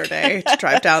a Saturday to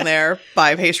drive down there,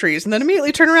 buy pastries, and then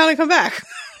immediately turn around and come back.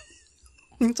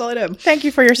 That's all I did. Thank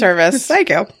you for your service. Thank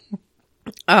you.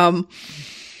 I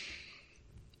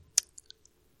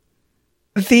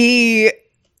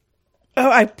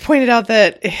pointed out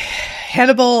that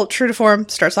Hannibal, true to form,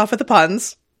 starts off with the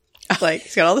puns. Like,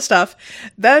 he's got all the stuff.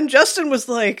 Then Justin was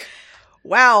like,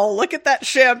 wow, look at that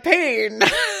champagne.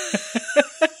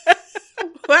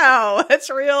 Wow, that's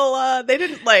real. They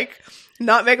didn't,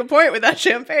 not make a point with that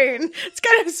champagne. It's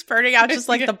kind of spurting out just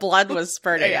like the blood was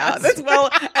spurting out.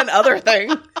 And other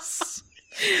things.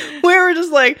 We were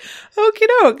just like, okie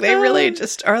doke. They really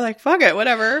just are like, fuck it,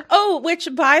 whatever. Oh, which,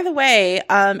 by the way,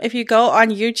 if you go on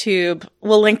YouTube,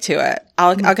 we'll link to it.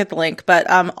 I'll get the link. But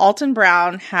Alton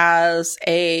Brown has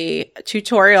a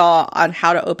tutorial on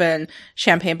how to open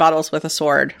champagne bottles with a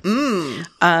sword.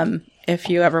 If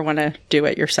you ever want to do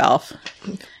it yourself.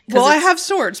 Well, I have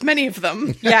swords, many of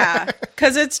them. Yeah,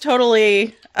 because it's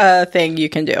totally a thing you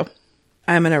can do.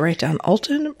 I'm going to write down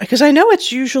Alton, because I know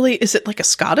it's usually, is it like a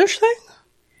Scottish thing?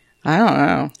 I don't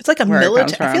know. It's like a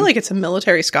military. I feel like it's a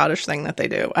military Scottish thing that they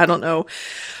do. I don't know.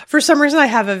 For some reason, I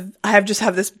have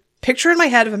this picture in my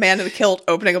head of a man in a kilt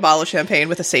opening a bottle of champagne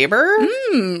with a saber.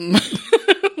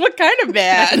 What kind of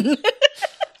man?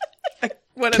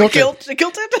 What Kilted.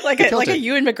 Kilted? Like a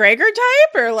Ewan McGregor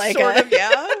type, or like sort of,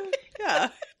 yeah,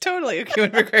 totally a Ewan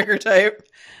McGregor type.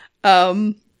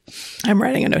 I'm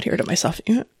writing a note here to myself.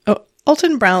 Oh,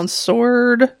 Alton Brown's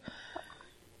sword.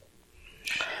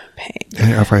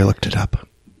 I've already looked it up.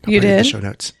 You put it in the did? show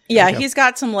notes. Yeah, Yeah. he's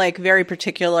got some like very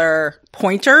particular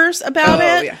pointers about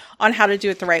it on how to do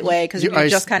it the right way. Because if you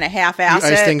just kind of half-ass You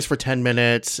ice it, things for 10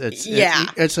 minutes.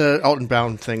 It's a Alton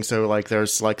Brown thing. So like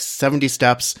there's like 70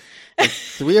 steps. Like,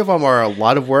 3 of them are a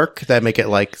lot of work that make it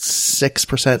like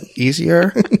 6%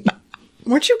 easier.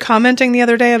 Weren't you commenting the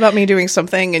other day about me doing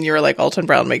something and you were like, Alton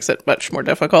Brown makes it much more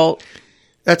difficult?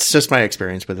 That's just my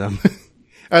experience with them.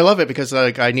 I love it because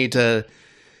like I need to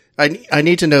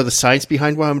know the science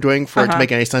behind what I'm doing for it to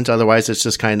make any sense. Otherwise, it's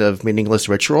just kind of meaningless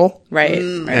ritual. right?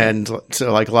 And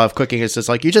so like a lot of cooking is just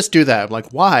like, you just do that. I'm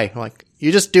like, why? I'm like,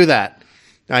 you just do that.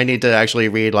 I need to actually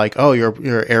read like, oh,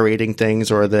 you're aerating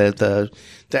things, or the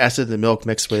acid in the milk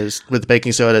mixed with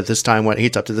baking soda at this time when it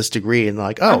heats up to this degree, and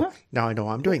like, oh, now I know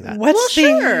I'm doing that. What's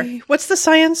the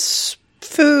science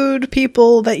food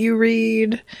people that you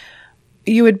read?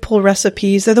 You would pull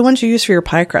recipes. They're the ones you use for your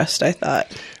pie crust, I thought.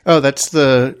 Oh,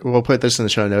 we'll put this in the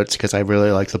show notes because I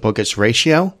really like the book. It's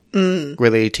Ratio, where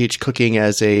they teach cooking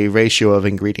as a ratio of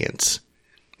ingredients.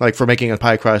 Like for making a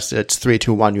pie crust, it's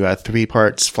 3-2-1. You have 3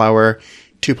 parts flour,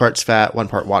 2 parts fat, 1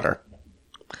 part water.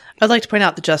 I'd like to point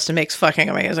out that Justin makes fucking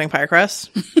amazing pie crust.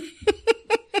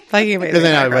 Fucking amazing. And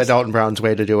then pie I read crust. Alton Brown's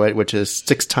way to do it, which is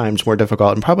 6 times more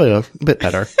difficult and probably a bit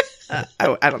better.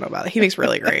 I don't know about it. He makes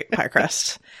really great pie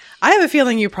crust. I have a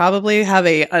feeling you probably have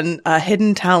a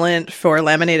hidden talent for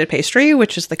laminated pastry,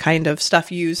 which is the kind of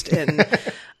stuff used in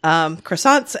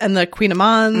croissants and the Queen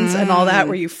Amans and all that,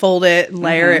 where you fold it and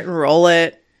layer it and roll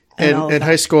it. In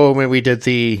high school, when we did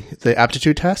the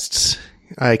aptitude tests,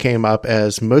 I came up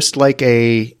as most like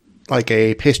a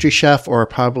pastry chef, or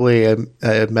probably a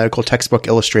medical textbook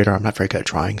illustrator. I'm not very good at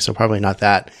drawing, so probably not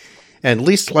that. And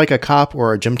least like a cop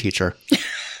or a gym teacher.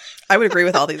 I would agree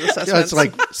with all these assessments. It's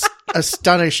like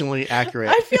astonishingly accurate.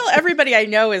 I feel everybody I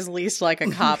know is least like a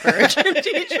cop or a gym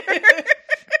teacher.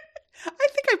 I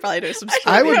think I probably know some.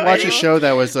 I would watch a show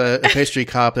that was a pastry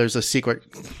cop. There's a secret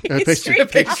pastry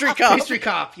cop. Pastry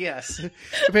cop, yes.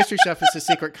 The pastry chef is a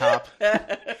secret cop.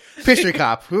 Pastry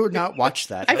cop. Who would not watch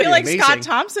that? I That'd feel be like amazing. Scott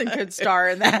Thompson could star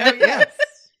in that. Yeah.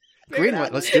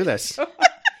 Greenwood, let's do this.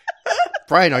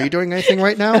 Brian, are you doing anything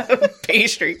right now?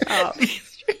 pastry cop.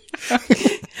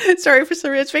 Sorry for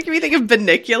some reason. It's making me think of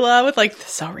Bunnicula with like the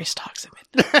celery stalks in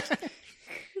it.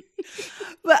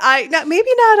 But maybe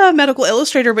not a medical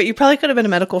illustrator, but you probably could have been a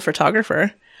medical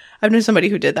photographer. I've known somebody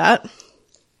who did that.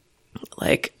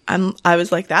 Like, I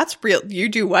was like, that's real. You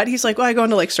do what? He's like, well, I go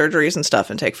into like surgeries and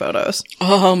stuff and take photos.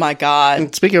 Oh my God.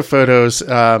 And speaking of photos,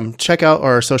 check out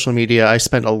our social media. I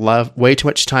spent way too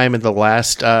much time in the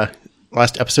last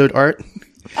episode art.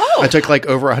 Oh. I took like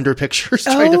over 100 pictures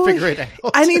trying to figure it out.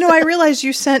 And I realized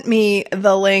you sent me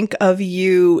the link of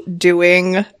you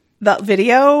doing the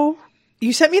video.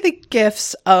 You sent me the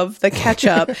GIFs of the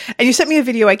ketchup, and you sent me a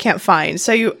video I can't find.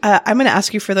 So I'm going to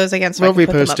ask you for those again. So we'll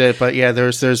repost it, but yeah,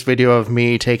 there's video of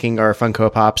me taking our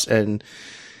Funko Pops and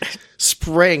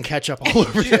spraying ketchup all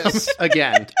over them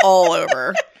again, all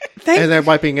over, and then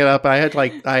wiping it up. I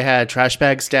had trash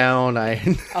bags down.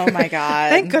 Oh my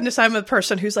God! Thank goodness I'm a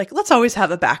person who's like, let's always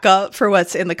have a backup for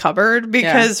what's in the cupboard,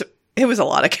 because it was a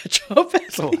lot of ketchup.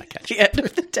 It's a lot of ketchup. At the end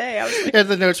of the day, I was like, and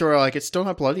the notes were like, it's still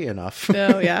not bloody enough.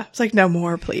 No, yeah. It's like, no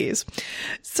more, please.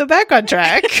 So back on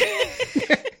track.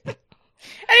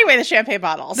 Anyway, the champagne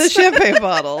bottles. The champagne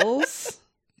bottles.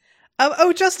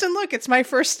 Oh, Justin, look, it's my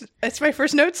first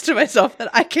notes to myself that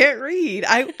I can't read.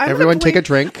 Everyone take a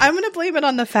drink. I'm going to blame it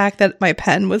on the fact that my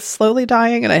pen was slowly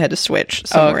dying and I had to switch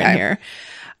somewhere in here.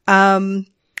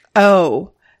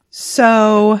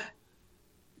 So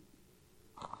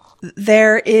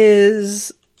there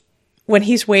is, when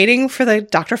he's waiting for the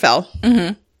Dr. Fell,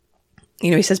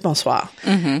 he says bonsoir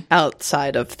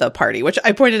outside of the party, which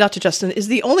I pointed out to Justin is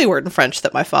the only word in French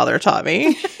that my father taught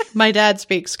me. My dad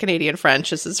speaks Canadian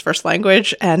French as his first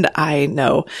language, and I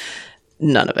know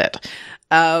none of it.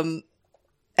 And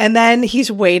then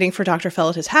he's waiting for Dr. Fell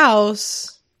at his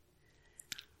house,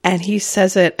 and he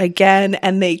says it again,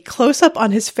 and they close up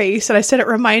on his face. And I said it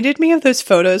reminded me of those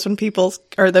photos the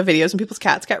videos when people's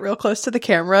cats get real close to the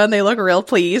camera and they look real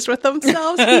pleased with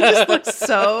themselves. He just looks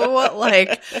so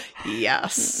like,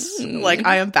 yes, like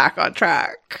I am back on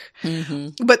track.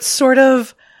 But sort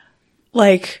of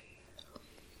like,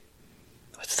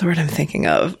 what's the word I'm thinking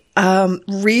of?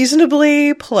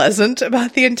 Reasonably pleasant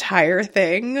about the entire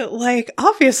thing. Like,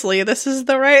 obviously, this is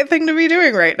the right thing to be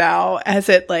doing right now, as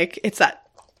it's that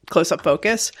close-up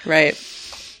focus. Right.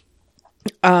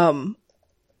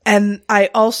 And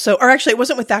I also, or actually, it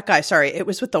wasn't with that guy. Sorry, it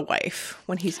was with the wife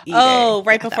when he's eating. Oh,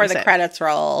 right Yeah, before the credits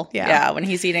roll. Yeah. When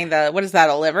he's eating what is that,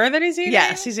 a liver that he's eating?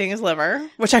 Yes, he's eating his liver.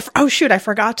 Which I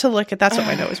forgot to look at. That's what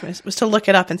my note was to look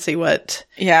it up and see what.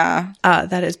 Yeah.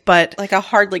 That is. But like a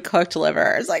hardly cooked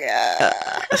liver. It's like,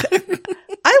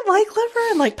 I like liver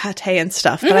and like pate and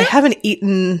stuff, but I haven't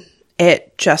eaten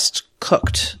it just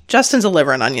cooked. Justin's a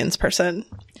liver and onions person.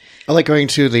 I like going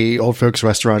to the old folks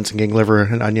restaurants and getting liver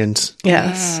and onions.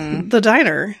 Yes. The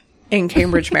diner in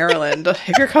Cambridge, Maryland.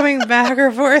 If you're coming back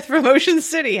or forth from Ocean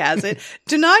City has it.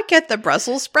 Do not get the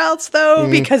Brussels sprouts though,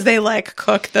 because they like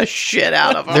cook the shit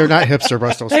out of them. They're not hipster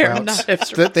Brussels They're sprouts. not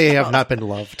hipster They have not been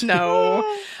loved. No.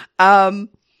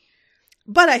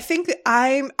 But I think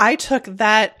I took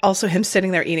that, also him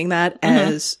sitting there eating that,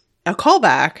 as a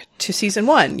callback to season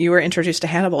 1. You were introduced to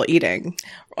Hannibal eating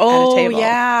at a table.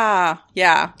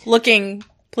 Yeah. Looking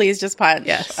pleased as punch.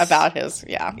 Yes. About his,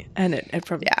 And it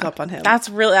from up on him. That's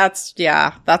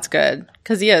good.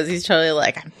 Because he's totally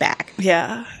like, I'm back.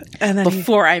 Yeah. And then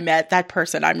Before I met that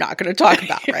person I'm not going to talk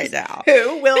about right now.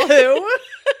 who?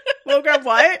 Will grab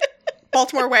what?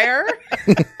 Baltimore where?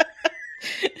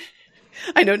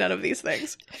 I know none of these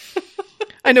things.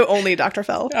 I know only Dr.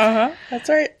 Fell. That's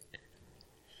right.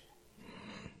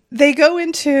 They go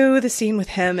into the scene with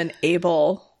him and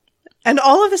Abel, and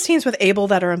all of the scenes with Abel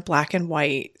that are in black and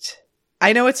white.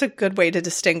 I know it's a good way to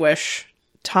distinguish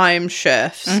time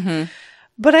shifts,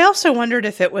 but I also wondered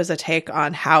if it was a take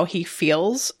on how he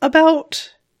feels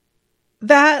about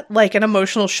that, like an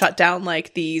emotional shutdown,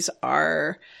 like these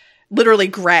are literally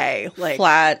gray, like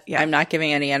Flat. Yeah. I'm not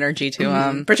giving any energy to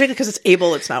him. particularly because it's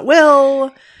Abel, it's not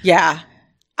Will. Yeah.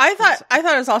 I thought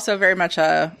it was also very much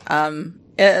a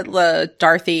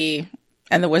Dorothy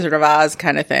and the Wizard of Oz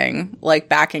kind of thing, like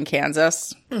back in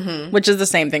Kansas, which is the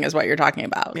same thing as what you're talking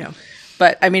about. Yeah.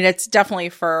 But I mean, it's definitely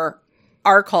for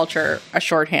our culture a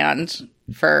shorthand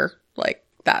for like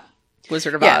that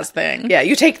Wizard of Oz thing. Yeah,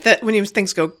 you take that when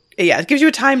things go. Yeah, it gives you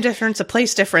a time difference, a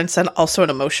place difference, and also an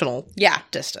emotional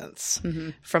distance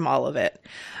from all of it.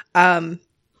 There's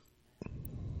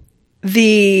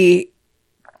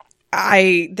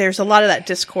a lot of that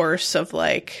discourse of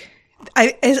like,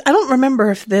 I don't remember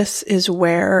if this is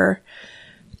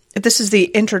the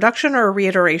introduction or a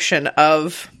reiteration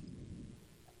of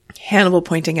Hannibal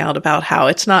pointing out about how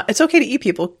it's okay to eat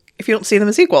people if you don't see them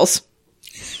as equals.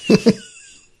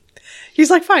 He's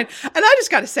like, fine. And I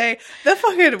just gotta say, the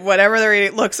fucking whatever they're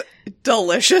eating looks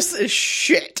delicious as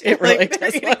shit. It really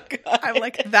does look good. I'm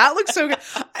like, that looks so good.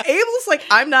 Abel's like,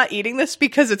 I'm not eating this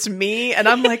because it's me. And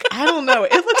I'm like, I don't know.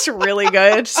 It looks really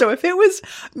good. So if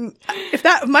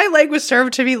my leg was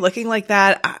served to me looking like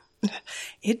that,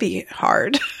 it'd be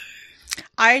hard.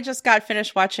 I just got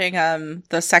finished watching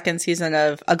the second season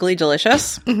of Ugly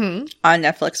Delicious on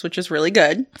Netflix, which is really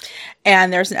good.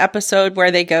 And there's an episode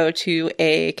where they go to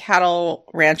a cattle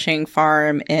ranching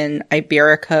farm in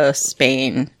Iberico,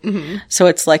 Spain. So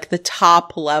it's like the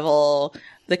top level.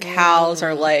 The cows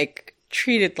are like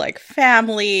treated like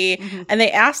family. And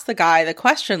they ask the guy the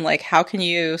question, like, how can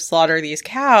you slaughter these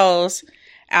cows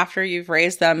after you've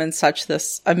raised them in such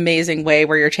this amazing way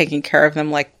where you're taking care of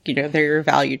them like, you know, they're your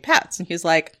valued pets? And he's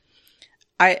like,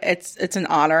 it's an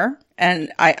honor,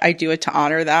 and I do it to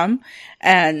honor them.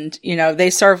 And, you know, they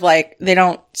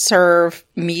don't serve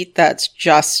meat that's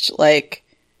just like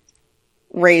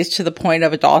raised to the point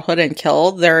of adulthood and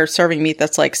killed. They're serving meat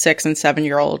that's like 6 and 7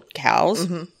 year old cows.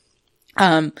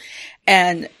 And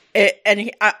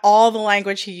all the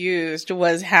language he used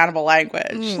was Hannibal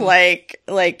language, like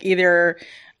either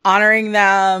honoring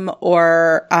them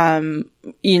or,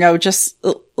 you know, just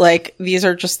like, these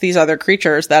are just these other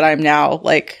creatures that I'm now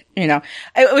like, you know,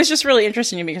 it was just really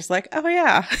interesting to me because like, oh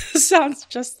yeah, sounds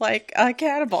just like a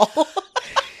cannibal.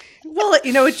 Well,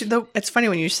 you know, it's funny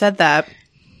when you said that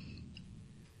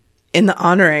in the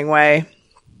honoring way,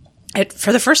 it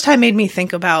for the first time made me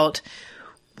think about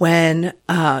when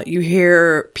you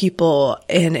hear people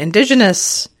in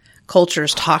indigenous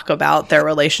cultures talk about their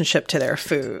relationship to their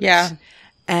food. Yeah.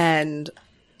 And,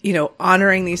 you know,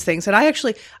 honoring these things. And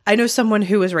I know someone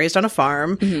who was raised on a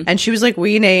farm, and she was like,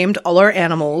 we named all our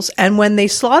animals. And when they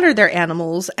slaughtered their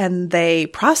animals and they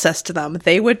processed them,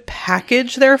 they would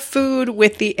package their food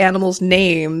with the animals'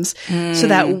 names so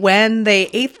that when they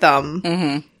ate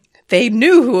them, they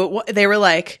knew who it was. They were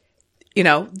like, you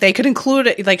know, they could include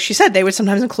it. Like she said, they would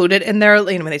sometimes include it in their,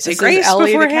 you know, when they say grace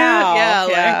Ellie the beforehand. cow. Yeah,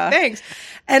 Yeah. like, thanks.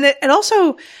 And it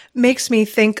also makes me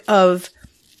think of,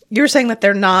 you were saying that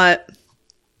they're not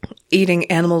eating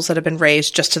animals that have been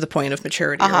raised just to the point of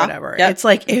maturity or whatever. Yep. It's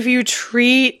like, if you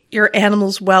treat your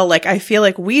animals well, like I feel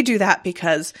like we do that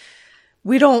because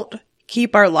we don't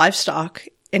keep our livestock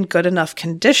in good enough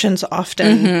conditions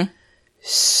often.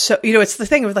 So, it's the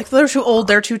thing of like, they're too old,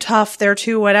 they're too tough, they're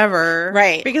too whatever.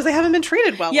 Right. Because they haven't been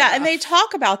treated well Yeah, enough. and they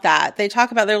talk about that.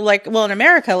 They're like, well, in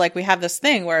America, like we have this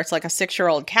thing where it's like a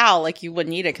 6-year-old cow, like you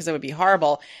wouldn't eat it because it would be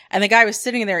horrible. And the guy was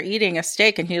sitting there eating a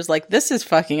steak and he was like, this is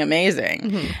fucking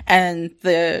amazing. And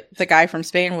the guy from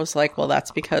Spain was like, well,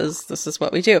 that's because this is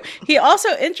what we do. He also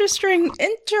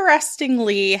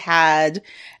interestingly had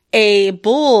a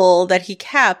bull that he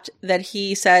kept that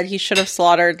he said he should have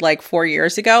slaughtered like 4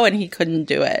 years ago and he couldn't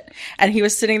do it. And he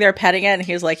was sitting there petting it and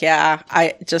he was like, yeah,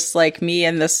 I just like me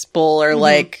and this bull are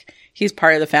like, he's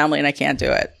part of the family and I can't do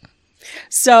it.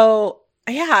 So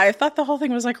yeah, I thought the whole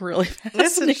thing was like really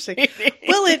That's fascinating. interesting.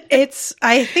 Well,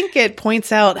 I think it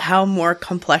points out how more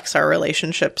complex our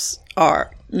relationships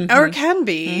are, or can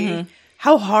be.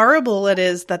 How horrible it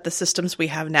is that the systems we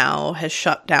have now has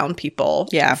shut down people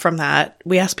from that.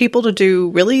 We ask people to do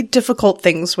really difficult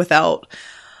things without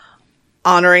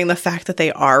honoring the fact that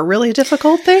they are really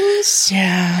difficult things.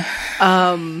 Yeah.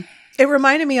 It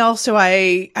reminded me also,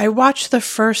 I watched the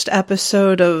first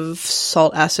episode of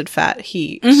Salt, Acid, Fat,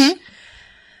 Heat. And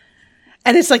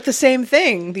it's like the same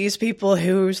thing. These people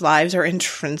whose lives are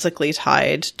intrinsically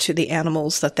tied to the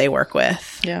animals that they work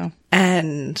with. Yeah.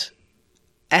 And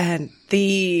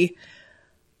the,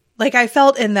 like, I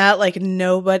felt in that, like,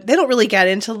 nobody, they don't really get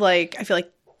into, like, I feel like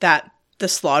that, the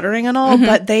slaughtering and all,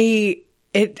 but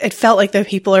it felt like the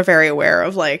people are very aware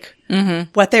of, like,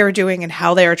 what they were doing and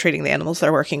how they are treating the animals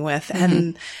they're working with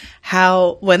and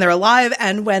how, when they're alive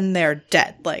and when they're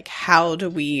dead, like, how do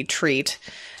we treat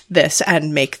this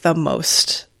and make the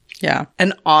most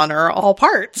and honor all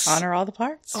parts. Honor all the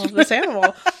parts of this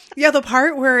animal. Yeah, the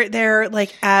part where they're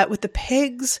like with the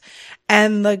pigs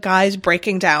and the guy's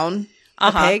breaking down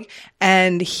the pig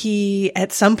and he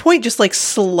at some point just like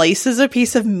slices a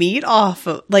piece of meat off,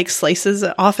 like slices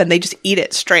it off and they just eat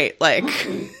it straight. Like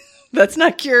that's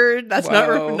not cured. That's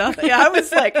not nothing. Yeah, I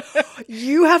was like,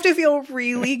 you have to feel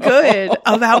really good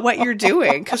about what you're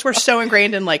doing because we're so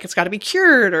ingrained in like it's got to be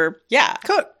cured or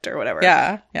cooked or whatever.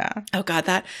 Yeah. Yeah. Oh God,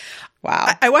 that. Wow.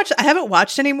 I haven't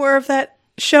watched any more of that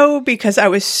show because I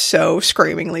was so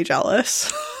screamingly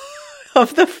jealous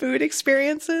of the food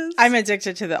experiences. I'm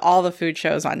addicted to all the food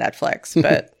shows on Netflix,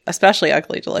 but especially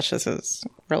Ugly Delicious is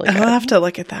really good. I'll have to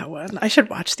look at that one. I should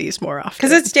watch these more often.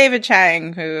 Because it's David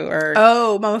Chang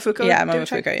Momofuku. Yeah,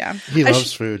 Momofuku, yeah. He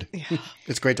loves food. Yeah.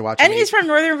 It's great to watch. And he's from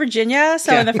Northern Virginia.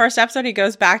 So in the first episode, he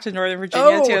goes back to Northern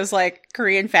Virginia to his like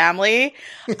Korean family.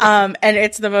 And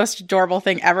it's the most adorable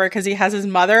thing ever because he has his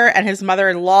mother and his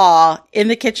mother-in-law in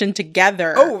the kitchen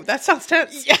together. Oh, that sounds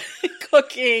tense. Yeah,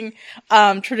 cooking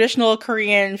traditional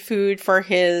Korean food for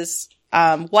his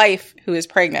wife who is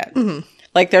pregnant.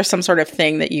 Like there's some sort of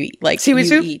thing that you like seaweed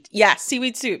soup? Eat. Yeah,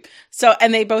 seaweed soup. So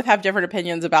and they both have different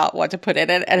opinions about what to put in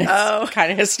it, and it's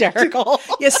kind of hysterical.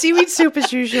 Yeah, seaweed soup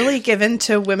is usually given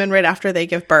to women right after they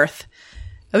give birth.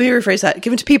 Let me rephrase that.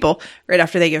 Given to people right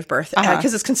after they give birth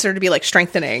because it's considered to be like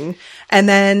strengthening. And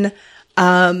then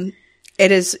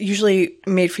it is usually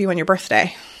made for you on your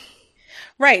birthday.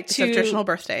 Right. It's a traditional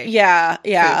birthday. Yeah.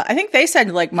 Yeah. Food. I think they said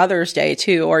like Mother's Day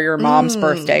too, or your mom's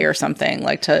birthday or something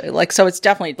so it's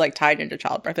definitely like tied into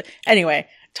childbirth. Anyway,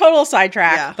 total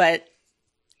sidetrack, but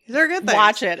they're good things.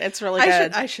 Watch it. It's really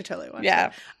good. I should totally watch it.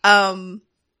 Yeah. I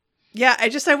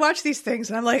watch these things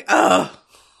and I'm like, oh,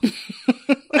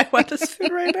 I want this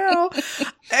food right now.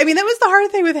 I mean, that was the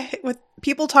hard thing with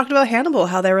people talked about Hannibal,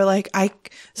 how they were like,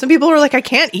 some people were like, I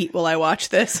can't eat while I watch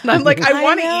this. And I'm like, I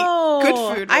want to eat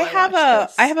good food while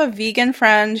I have a vegan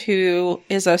friend who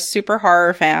is a super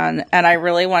horror fan and I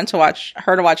really want to watch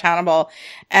Hannibal.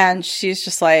 And she's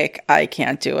just like, I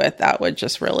can't do it. That would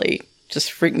just really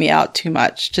just freak me out too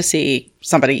much to see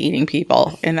somebody eating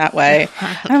people in that way.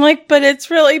 And I'm like, but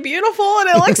it's really beautiful and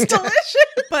it looks delicious.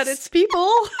 But it's people,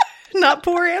 not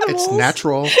poor animals. It's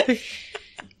natural.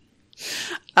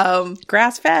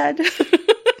 Grass fed.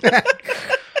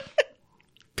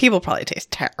 People probably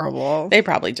taste terrible. They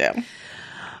probably do.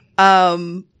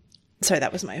 Sorry,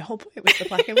 that was my whole point with the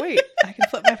black and white. I can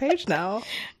flip my page now.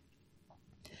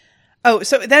 Oh,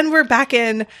 so then we're back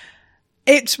in.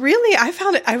 It's really,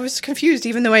 I was confused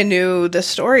even though I knew the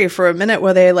story for a minute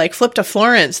where they like flip to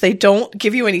Florence. They don't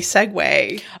give you any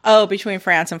segue. Oh, between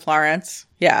France and Florence.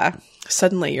 Yeah.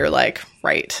 Suddenly you're like,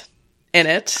 right in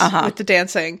it with the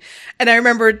dancing. And I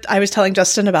remember I was telling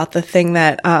Justin about the thing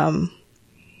that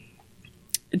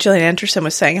Gillian Anderson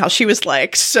was saying, how she was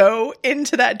like so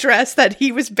into that dress that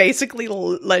he was basically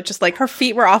like just like her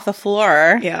feet were off the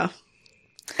floor. Yeah.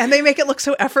 And they make it look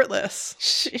so effortless.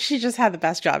 She just had the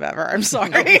best job ever. I'm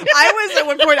sorry. I was at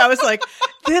one point, I was like,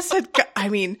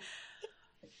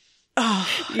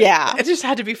 Yeah. It just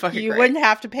had to be fucking You great. wouldn't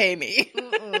have to pay me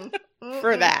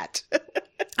for that.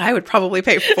 I would probably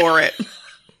pay for it.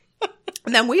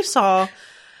 And then we saw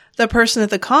the person at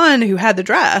the con who had the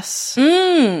dress.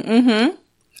 Mm-hmm.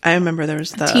 I remember there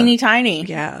was the Teeny tiny.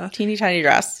 Yeah. Teeny tiny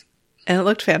dress. And it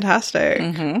looked fantastic.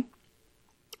 Mm-hmm.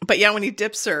 But yeah, when he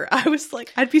dips her, I was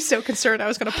like, I'd be so concerned I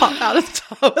was going to pop out of the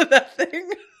top of that thing.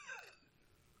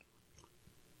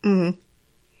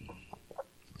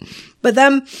 But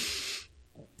then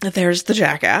there's the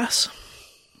jackass,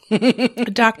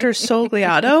 Dr.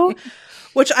 Sogliato,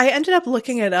 which I ended up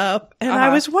looking it up, and I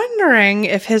was wondering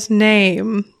if his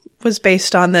name was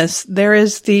based on this. There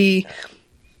is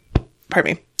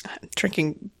pardon me, I'm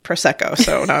drinking Prosecco,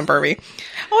 so now I'm burpy.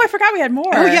 Oh, I forgot we had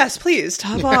more. Oh, yes, please,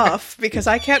 top off, because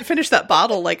I can't finish that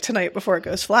bottle like tonight before it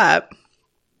goes flat.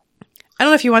 I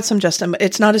don't know if you want some, Justin, but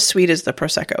it's not as sweet as the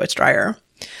Prosecco. It's drier.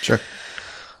 Sure.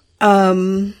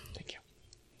 Thank you.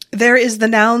 There is the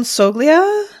noun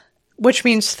soglia, which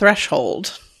means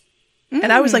threshold.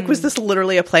 And I was like, was this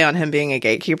literally a play on him being a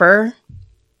gatekeeper?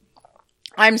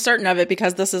 I'm certain of it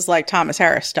because this is like Thomas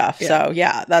Harris stuff. Yeah. So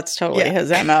yeah, that's totally his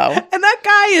MO. And that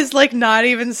guy is like not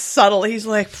even subtle. He's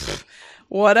like,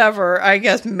 whatever. I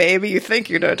guess maybe you think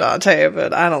you know Dante,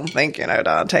 but I don't think you know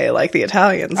Dante like the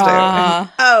Italians do.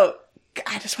 Oh,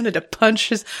 I just wanted to punch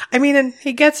his. I mean, and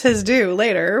he gets his due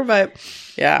later, but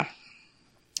yeah.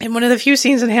 In one of the few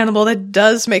scenes in Hannibal that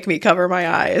does make me cover my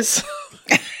eyes.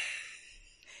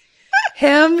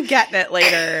 Him getting it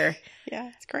later. Yeah,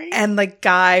 it's great. And the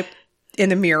guy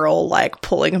in a mural, like,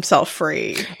 pulling himself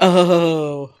free.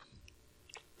 Oh.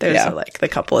 There's like the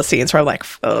couple of scenes where I'm like,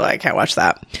 oh, I can't watch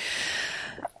that.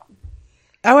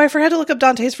 Oh, I forgot to look up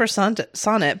Dante's first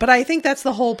sonnet, but I think that's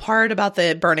the whole part about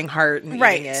the burning heart. And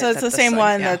right. It, so it's the same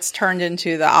one that's turned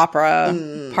into the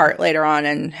opera part later on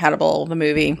in Hannibal, the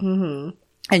movie. Mm-hmm.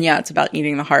 And yeah, it's about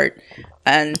eating the heart.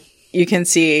 And you can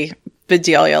see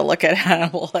Bedelia look at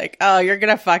Hannibal like, oh, you're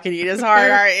going to fucking eat his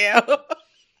heart, aren't you?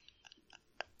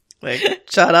 Like,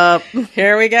 shut up.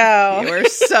 Here we go. You are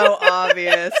so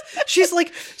obvious. She's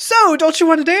like, so don't you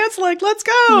want to dance? Like, let's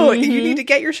go. Mm-hmm. You need to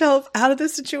get yourself out of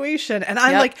this situation. And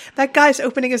I'm like, that guy's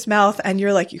opening his mouth and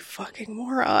you're like, you fucking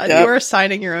moron. You are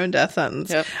signing your own death sentence.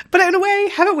 Yep. But in a way,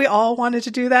 haven't we all wanted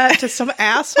to do that to some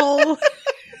asshole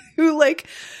who like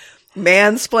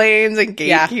mansplains and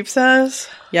gatekeeps us?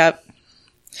 Yep.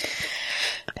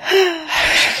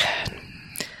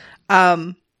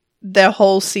 The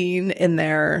whole scene in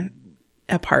their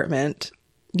apartment,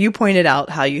 you pointed out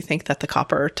how you think that the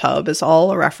copper tub is all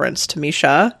a reference to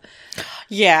Misha.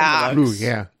 Yeah. Ooh,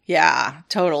 yeah. Yeah,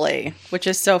 totally. Which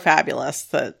is so fabulous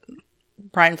that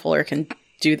Brian Fuller can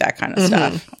do that kind of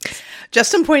stuff.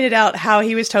 Justin pointed out how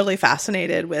he was totally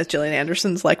fascinated with Gillian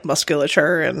Anderson's like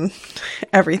musculature and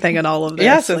everything and all of this.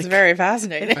 Yes, it's very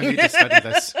fascinating. I need to study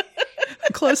this.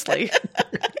 Closely.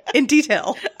 In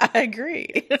detail. I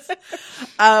agree.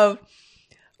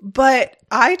 But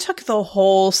I took the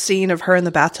whole scene of her in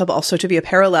the bathtub also to be a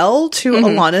parallel to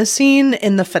Alana's scene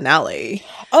in the finale.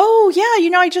 Oh, yeah. You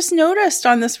know, I just noticed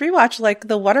on this rewatch, like,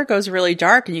 the water goes really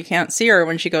dark and you can't see her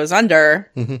when she goes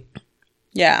under. Mm-hmm.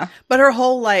 Yeah. But her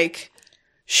whole, like,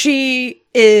 she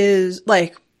is,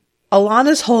 like,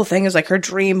 Alana's whole thing is, like, her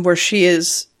dream where she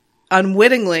is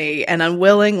unwittingly and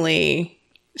unwillingly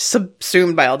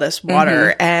subsumed by all this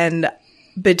water, and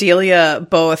Bedelia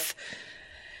both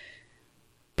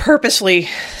purposely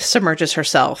submerges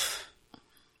herself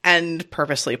and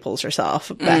purposely pulls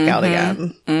herself back out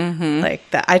again. Like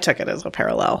that, I took it as a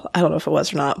parallel. I don't know if it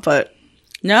was or not, but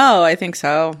no, I think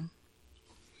so.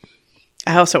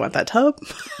 I also want that tub.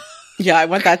 Yeah, I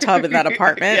want that tub in that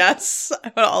apartment. Yes,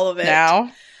 I want all of it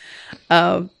now.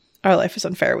 Our life is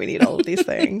unfair. We need all of these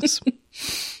things.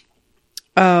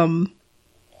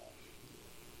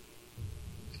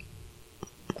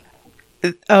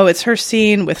 Oh, it's her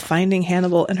scene with finding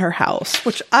Hannibal in her house,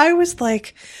 which I was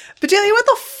like, Bedelia, what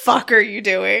the fuck are you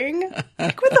doing?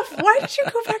 Like, why did you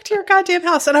go back to your goddamn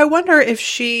house? And I wonder if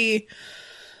I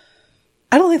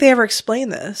don't think they ever explain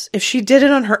this, if she did it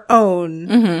on her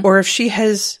own or if she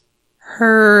has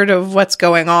heard of what's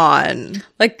going on.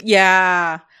 Like,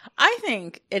 yeah, I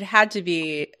think it had to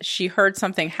be she heard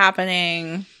something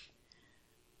happening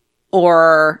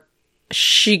or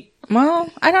well,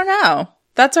 I don't know.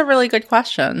 That's a really good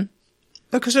question.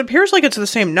 Because it appears like it's the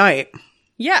same night.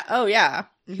 Yeah. Oh, yeah.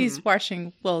 He's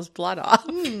washing Will's blood off.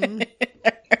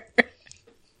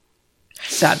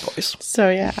 Sad boys. So,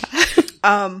 yeah.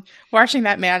 Washing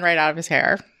that man right out of his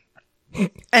hair.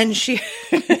 And she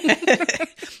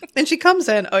and she comes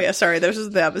in. Oh yeah, sorry. This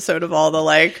is the episode of all the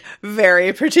like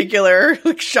very particular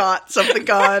like shots of the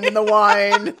gun and the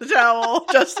wine, the towel.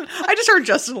 Justin, I just heard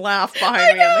Justin laugh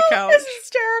behind me on the couch. It's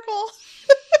hysterical.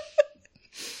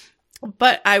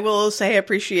 But I will say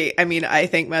I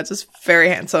think Mads is very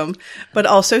handsome, but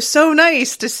also so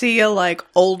nice to see a like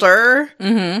older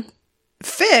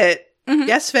fit.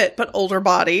 Yes, fit, but older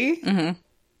body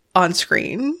on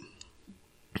screen.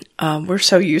 We're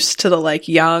so used to the like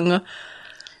young,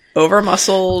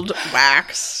 over-muscled,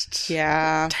 waxed,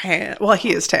 tan. Well,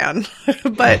 he is tan,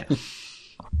 but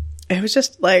it was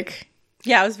just like,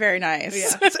 yeah, it was very nice.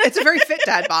 yeah, it's a very fit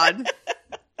dad bod.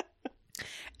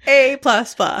 A++.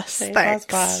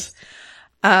 Thanks.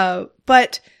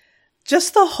 But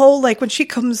just the whole like when she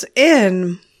comes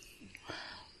in.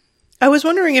 I was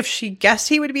wondering if she guessed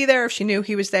he would be there, if she knew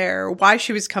he was there, why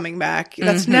she was coming back.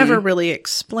 That's never really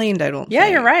explained, I don't think. Yeah,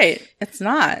 you're right. It's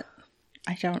not.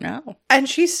 I don't know. And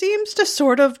she seems to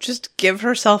sort of just give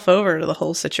herself over to the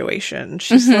whole situation.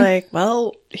 She's like,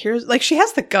 well, here's, like, she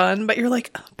has the gun, but you're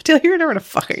like, oh, Bedelia, you're never going to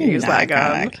fucking use that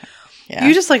gun. Yeah.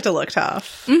 You just like to look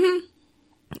tough.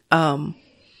 So,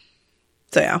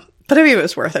 yeah. But I mean, it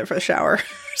was worth it for the shower.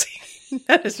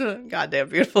 That is a goddamn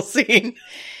beautiful scene.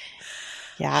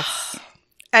 Yes.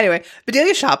 Anyway,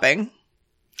 Bedelia's shopping.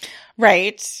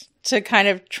 Right. To kind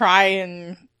of try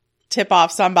and tip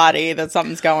off somebody that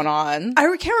something's going on.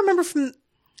 I can't remember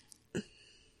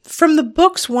from the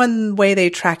books, one way they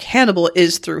track Hannibal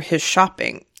is through his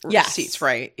shopping receipts,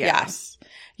 right? Yeah. Yes.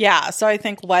 Yeah. So I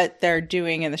think what they're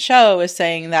doing in the show is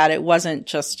saying that it wasn't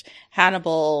just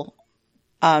Hannibal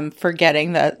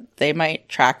forgetting that they might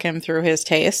track him through his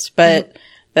taste, but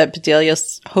that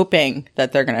Bedelia's hoping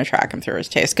that they're going to track him through his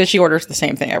taste because she orders the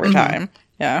same thing every time.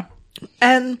 Yeah.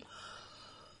 And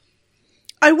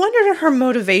I wondered her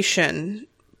motivation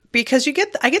because I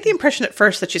get the impression at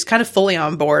first that she's kind of fully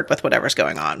on board with whatever's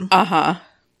going on.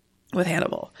 With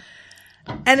Hannibal.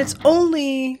 And it's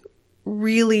only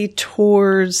really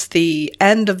towards the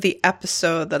end of the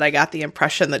episode that I got the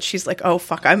impression that she's like, oh,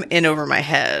 fuck, I'm in over my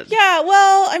head. Yeah,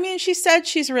 well, I mean, she said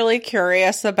she's really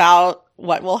curious about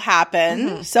what will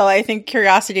happen. So I think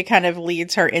curiosity kind of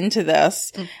leads her into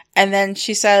this. And then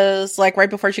she says, like, right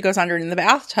before she goes under in the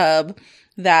bathtub,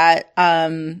 that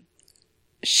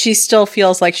she still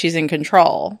feels like she's in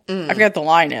control. I forget what the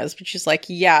line is, but she's like,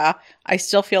 yeah, I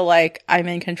still feel like I'm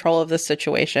in control of this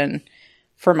situation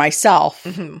for myself.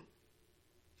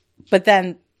 But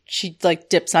then she like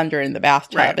dips under in the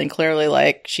bathtub and clearly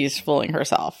like she's fooling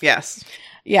herself. Yes.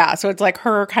 Yeah. So it's like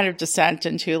her kind of descent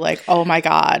into like, oh my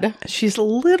God. She's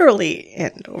literally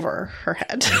in over her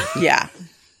head. Yeah.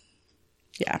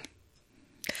 Yeah.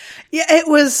 Yeah, it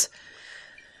was...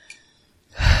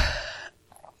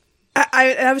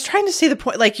 I was trying to see the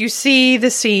point. Like, you see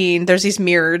the scene, there's these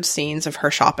mirrored scenes of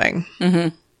her shopping.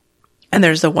 And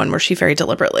there's the one where she very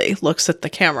deliberately looks at the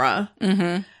camera.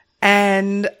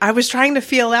 And I was trying to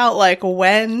feel out, like,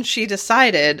 when she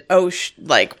decided,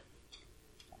 like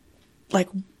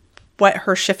what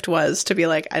her shift was to be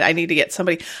like, I need to get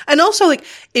somebody. And also, like,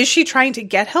 is she trying to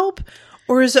get help?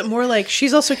 Or is it more like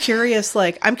she's also curious,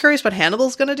 like, I'm curious what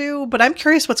Hannibal's going to do, but I'm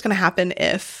curious what's going to happen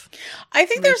if... I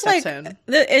think there's like,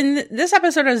 in this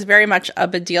episode is very much a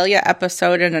Bedelia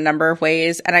episode in a number of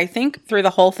ways. And I think through the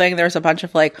whole thing, there's a bunch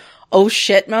of like, oh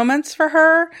shit moments for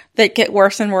her that get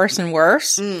worse and worse and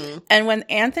worse. And when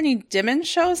Anthony Dimmon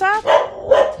shows up...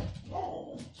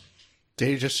 Did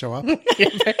he just show up?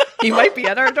 He might be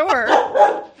at our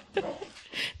door.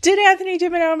 Did Anthony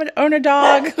Dimmon own a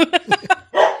dog?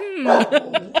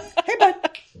 Hey, bud.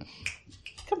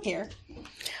 Come here.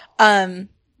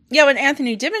 Yeah, when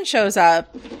Anthony Dimmon shows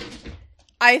up,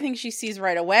 I think she sees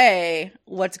right away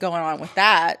what's going on with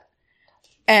that.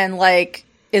 And, like,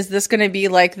 is this going to be,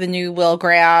 like, the new Will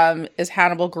Graham? Is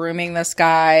Hannibal grooming this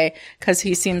guy? Because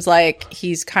he seems like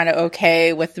he's kind of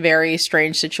okay with very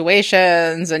strange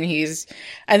situations.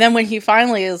 And then when he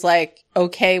finally is, like,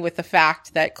 okay with the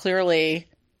fact that clearly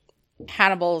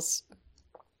Hannibal's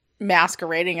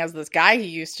masquerading as this guy he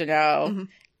used to know,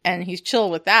 and he's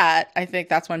chill with that, I think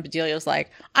that's when Bedelia's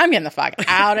like, I'm getting the fuck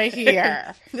out of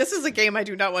here. This is a game I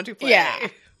do not want to play.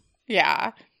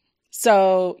 Yeah.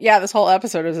 So, yeah, this whole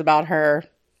episode is about her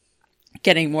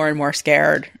getting more and more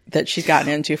scared that she's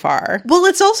gotten in too far. Well,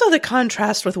 it's also the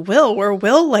contrast with Will, where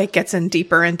Will, like, gets in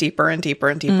deeper and deeper and deeper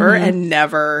and deeper and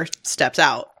never steps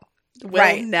out.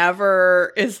 Will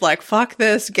never is like, fuck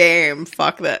this game,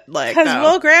 fuck that. Like, because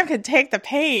Will Graham could take the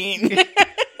pain.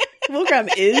 Will Graham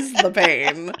is the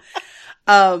pain.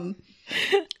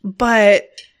 But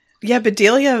yeah,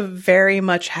 Bedelia very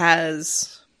much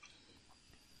has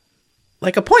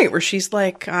like a point where she's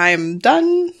like, I'm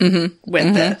done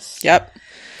with this. Yep.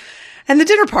 And the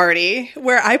dinner party,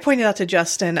 where I pointed out to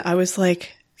Justin, I was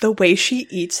like, the way she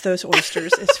eats those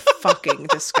oysters is fucking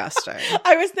disgusting.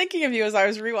 I was thinking of you as I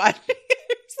was rewatching.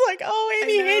 It's like, oh,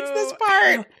 Amy hates this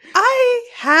part. I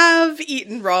have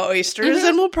eaten raw oysters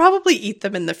and will probably eat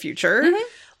them in the future.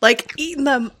 Like, eaten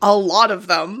them, a lot of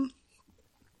them.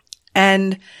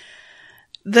 And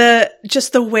the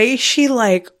way she,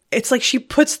 like, it's like she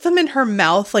puts them in her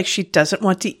mouth like she doesn't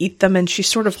want to eat them, and she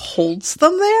sort of holds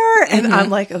them there. And I'm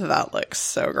like, that looks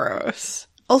so gross.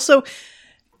 Also,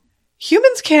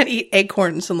 humans can't eat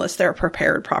acorns unless they're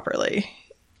prepared properly.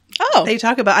 Oh. They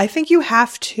talk about, I think you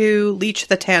have to leach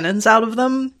the tannins out of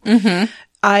them.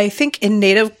 I think in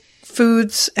native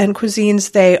foods and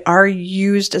cuisines, they are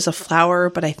used as a flour,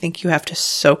 but I think you have to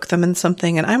soak them in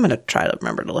something. And I'm going to try to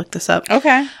remember to look this up.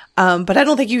 Okay. But I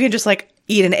don't think you can just like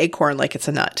eat an acorn like it's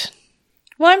a nut.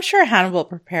 Well, I'm sure Hannibal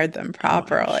prepared them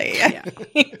properly. Yeah.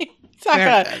 It's not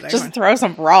going to just throw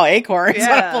some raw acorns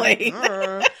on a plate.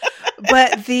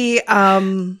 But the,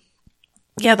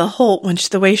 the whole,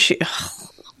 the way she,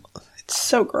 it's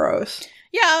so gross.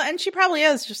 Yeah, and she probably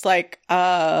is just like,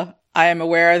 I am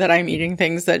aware that I'm eating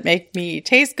things that make me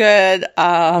taste good,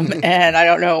 and I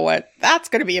don't know what that's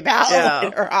going to be about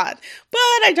later on. But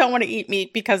I don't want to eat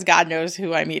meat because God knows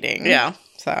who I'm eating. Yeah.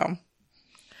 So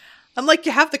I'm like,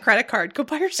 you have the credit card. Go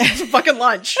buy yourself some fucking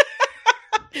lunch,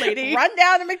 lady. Run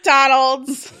down to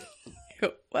McDonald's.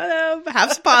 Whatever.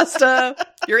 Have some pasta.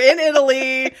 You're in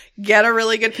Italy. Get a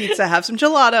really good pizza. Have some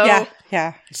gelato.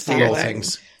 Yeah. It's the little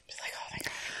things. Just like, oh my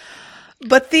God.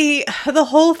 But the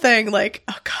whole thing, like,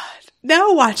 oh God.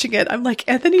 Now watching it, I'm like,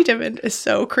 Anthony Dimon is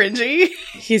so cringy.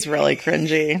 He's really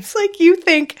cringy. It's like you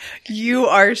think you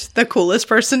are the coolest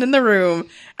person in the room,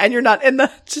 and you're not. And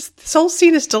this whole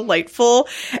scene is delightful,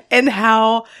 and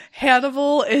how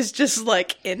Hannibal is just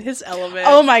like in his element.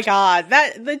 Oh my God.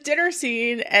 The dinner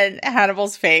scene and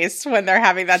Hannibal's face when they're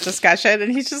having that discussion,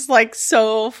 and he's just like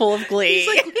so full of glee. He's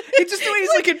like, it's just the way he's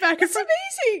looking back. It's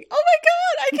amazing. Oh my God.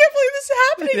 I can't believe this is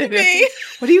happening to me.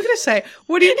 What are you going to say?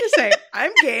 What are you going to say?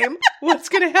 I'm game. What's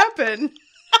going to happen?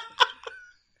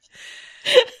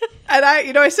 And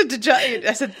I said to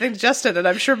Justin, and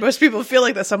I'm sure most people feel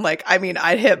like this. I'm like, I mean,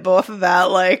 I'd hit both of that.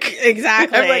 Like,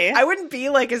 exactly. I'm like, I wouldn't be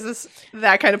like, is this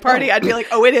that kind of party? I'd be like,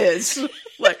 oh, it is.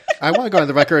 Like, I want to go on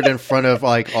the record in front of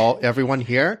like everyone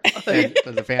here and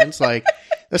the fans. Like,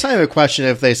 there's not even a question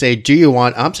if they say, "Do you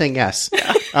want?" I'm saying yes.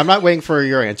 Yeah. I'm not waiting for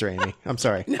your answer, Amy. I'm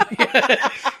sorry.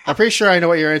 I'm pretty sure I know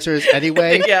what your answer is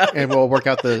anyway. Yeah. And we'll work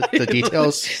out the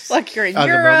details. Like you're in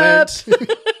Europe.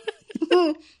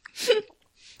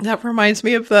 That reminds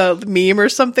me of the meme or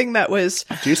something that was.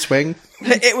 Do you swing?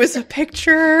 It was a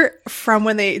picture from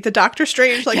when the Doctor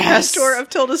Strange best tour of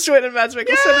Tilda Swinton and Mads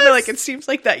Mikkelsen, and they're like, it seems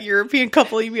like that European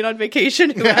couple you meet on vacation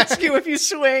who ask you if you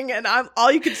swing, and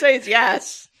all you can say is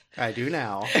yes. I do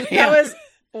now. That was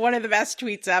one of the best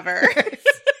tweets ever.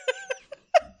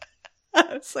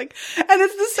 It's like, and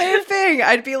it's the same thing.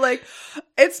 I'd be like,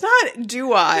 it's not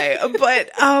do I, but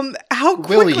how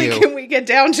quickly can we get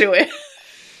down to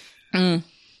it?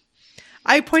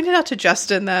 I pointed out to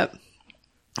Justin that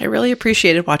I really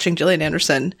appreciated watching Gillian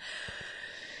Anderson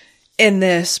in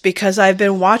this because I've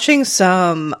been watching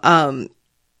some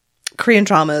Korean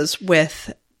dramas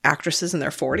with actresses in their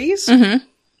 40s. Mm-hmm.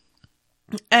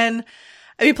 And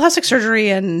I mean, plastic surgery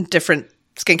and different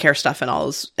skincare stuff and all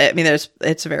is, I mean,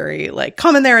 it's very like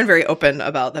common there and very open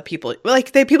about the people.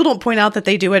 Like people don't point out that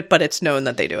they do it, but it's known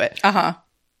that they do it. Uh-huh.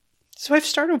 So I've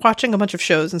started watching a bunch of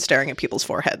shows and staring at people's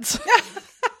foreheads.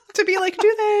 To be like,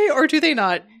 do they or do they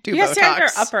not do Botox? Stare at their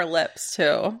upper lips,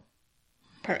 too.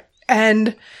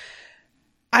 And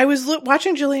I was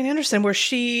watching Gillian Anderson where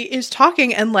she is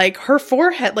talking and, like, her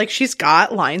forehead, like, she's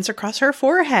got lines across her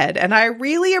forehead. And I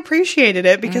really appreciated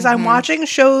it because I'm watching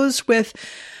shows with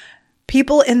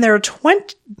people in their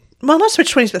not so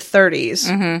much 20s, but 30s.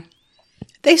 Mm-hmm.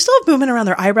 They still have movement around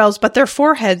their eyebrows, but their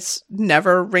foreheads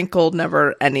never wrinkled,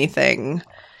 never anything.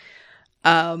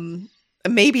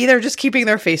 Maybe they're just keeping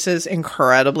their faces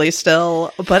incredibly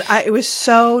still, but it was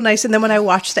so nice. And then when I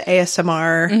watched the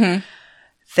ASMR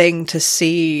thing to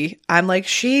see, I'm like,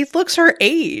 she looks her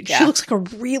age. Yeah. She looks like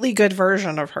a really good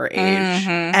version of her age.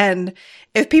 Mm-hmm. And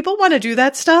if people want to do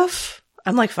that stuff,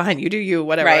 I'm like, fine, you do you,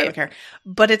 whatever. Right. I don't care.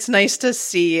 But it's nice to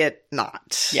see it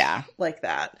not like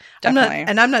that. Definitely.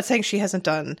 I'm not saying she hasn't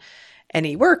done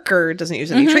any work or doesn't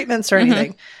use any treatments or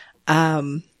anything.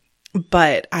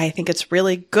 But I think it's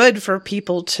really good for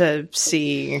people to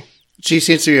see. She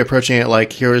seems to be approaching it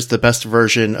like, here's the best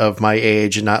version of my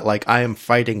age, and not like, I am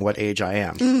fighting what age I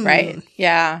am. Mm. Right.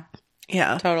 Yeah.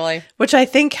 Yeah. Totally. Which I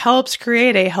think helps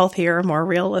create a healthier, more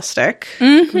realistic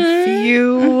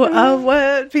view of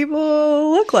what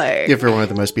people look like. If you're one of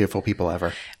the most beautiful people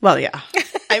ever. Well, yeah.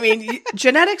 I mean,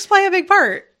 genetics play a big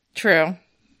part. True.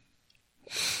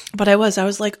 But I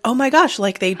was like, oh my gosh,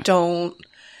 like they don't,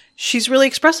 she's really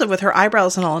expressive with her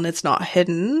eyebrows and all, and it's not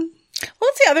hidden. Well,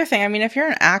 that's the other thing. I mean, if you're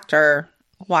an actor,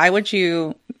 why would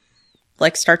you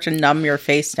like start to numb your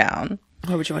face down?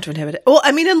 Why would you want to inhibit it? Well,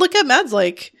 I mean, and look at Mads,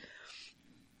 like,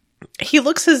 he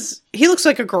looks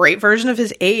like a great version of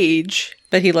his age.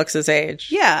 But he looks his age.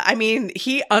 Yeah, I mean,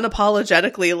 he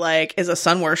unapologetically, like, is a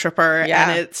sun worshiper,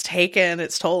 and it's taken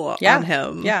its toll on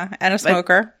him. Yeah, and a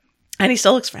smoker. And he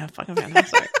still looks fucking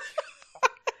fantastic.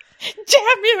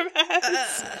 Damn you,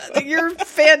 Mads. Your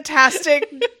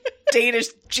fantastic Danish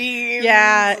genes.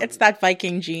 Yeah, it's that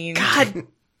Viking gene. God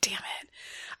damn it.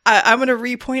 I'm going to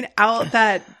repoint out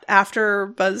that After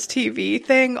Buzz TV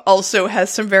thing also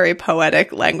has some very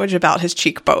poetic language about his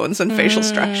cheekbones and facial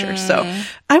structure. So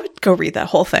I would go read that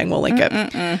whole thing. We'll link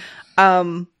it.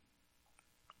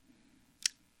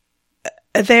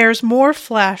 There's more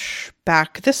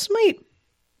flashback.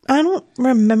 I don't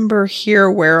remember here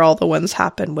where all the ones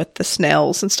happen with the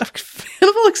snails and stuff.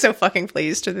 Hannibal looks so fucking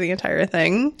pleased with the entire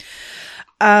thing.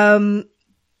 Pardon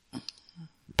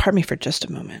me for just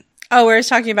a moment. Oh, we're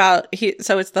talking about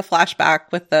so it's the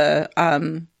flashback with the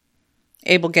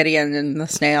Abel Gideon and the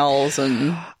snails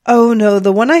and oh no,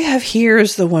 the one I have here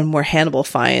is the one where Hannibal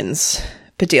finds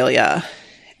Bedelia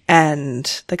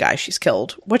and the guy she's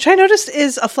killed, which I noticed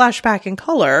is a flashback in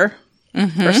color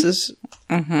versus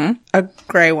a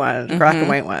gray one, black and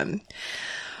white one.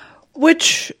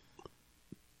 Which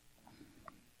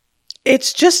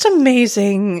it's just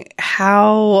amazing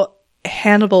how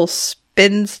Hannibal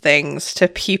spins things to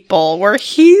people where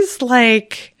he's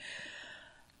like,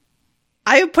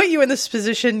 I have put you in this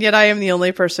position, yet I am the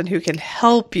only person who can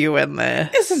help you in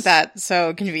this. Isn't that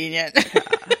so convenient?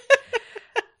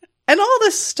 And all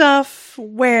this stuff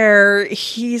where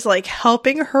he's like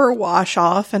helping her wash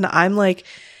off, and I'm like,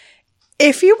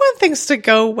 if you want things to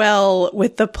go well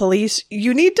with the police,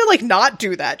 you need to like not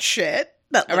do that shit.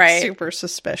 That looks super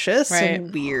suspicious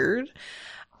and weird.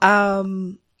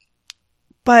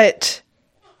 But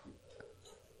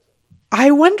I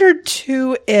wondered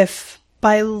too if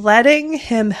by letting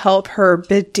him help her,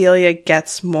 Bedelia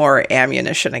gets more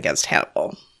ammunition against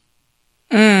Hannibal.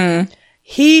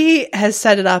 He has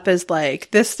set it up as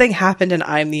like, this thing happened and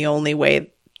I'm the only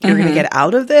way you're going to get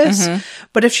out of this.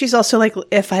 But if she's also like,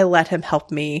 if I let him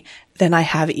help me, then I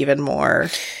have even more.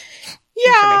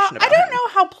 Yeah, I don't know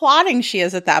how plotting she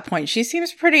is at that point. She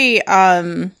seems pretty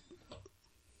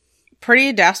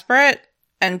desperate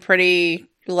and pretty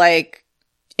like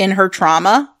in her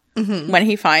trauma when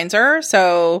he finds her.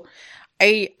 So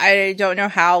I don't know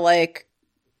how like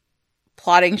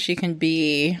plotting she can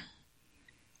be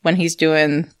when he's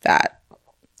doing that.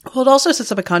 Well, it also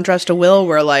sets up a contrast to Will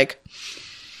where like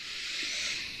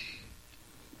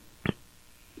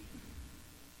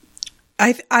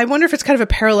I wonder if it's kind of a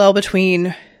parallel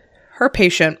between her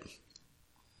patient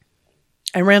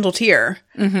and Randall Tier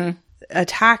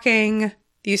attacking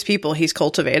these people he's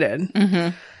cultivated.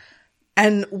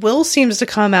 And Will seems to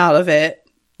come out of it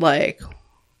like,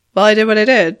 well, I did what I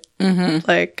did.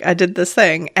 Like, I did this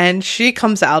thing. And she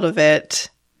comes out of it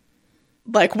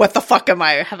like, what the fuck have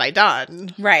I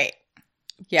done? Right.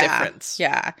 Yeah. Difference.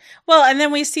 Yeah. Well, and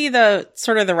then we see the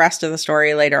sort of the rest of the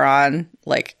story later on,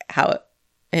 like how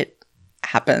it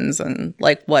happens and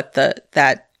like what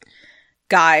that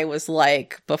guy was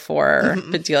like before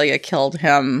Bedelia killed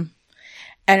him.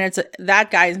 And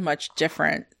that guy's much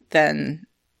different than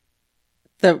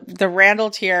the Randall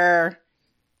Tier,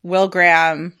 Will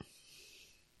Graham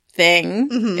thing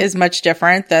is much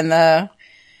different than the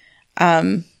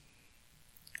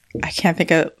I can't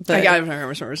think of the I don't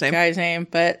remember his name. Guy's name,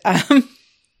 but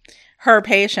her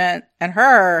patient and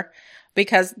her,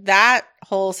 because that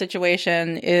whole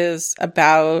situation is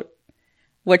about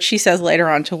what she says later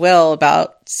on to Will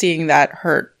about seeing that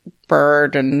hurt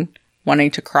bird and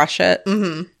wanting to crush it.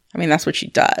 I mean, that's what she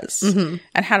does. And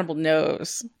Hannibal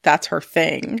knows that's her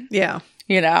thing. Yeah.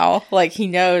 You know, like he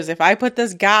knows if I put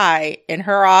this guy in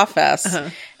her office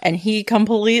and he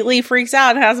completely freaks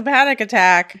out and has a panic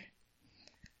attack,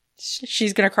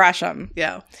 she's going to crush him.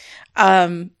 Yeah.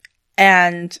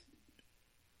 And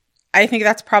I think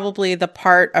that's probably the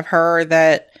part of her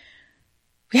that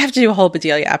we have to do a whole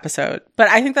Bedelia episode, but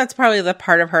I think that's probably the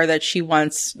part of her that she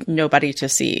wants nobody to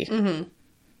see.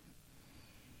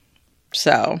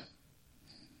 So.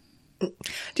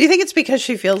 Do you think it's because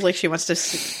she feels like she wants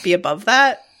to be above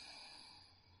that?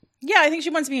 Yeah, I think she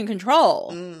wants to be in control.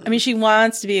 I mean, she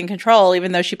wants to be in control,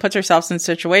 even though she puts herself in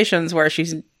situations where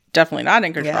she's definitely not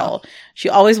in control. She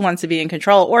always wants to be in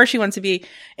control, or she wants to be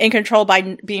in control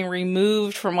by being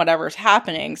removed from whatever's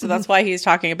happening. So that's why he's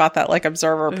talking about that like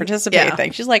observer participate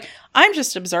thing. She's like, I'm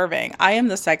just observing. I am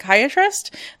the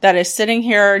psychiatrist that is sitting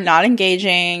here not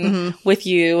engaging with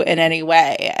you in any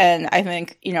way. And I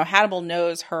think, you know, Hannibal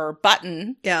knows her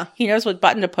button. Yeah. He knows what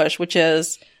button to push, which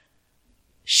is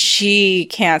she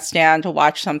can't stand to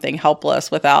watch something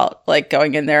helpless without like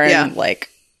going in there and like,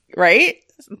 right?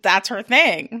 That's her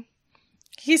thing.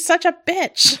 He's such a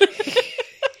bitch.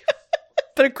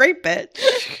 But a great bitch.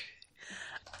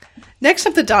 Next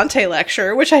up, the Dante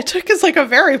lecture, which I took as like a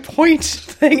very point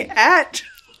thing at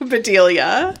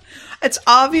Bedelia. It's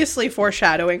obviously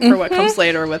foreshadowing for what comes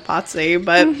later with Potsy,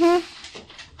 but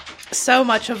so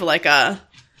much of like the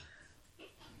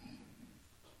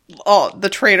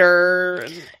traitor.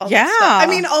 And all that stuff. I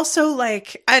mean, also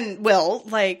like, and Will,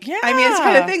 like, I mean, it's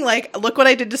kind of thing like, look what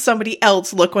I did to somebody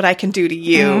else. Look what I can do to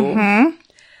you.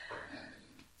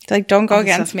 Like, don't go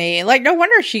against me. Like, no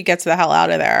wonder she gets the hell out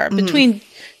of there. Between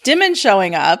Dimon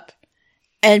showing up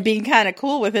and being kind of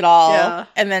cool with it all,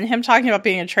 and then him talking about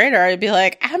being a traitor, I'd be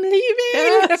like, I'm leaving.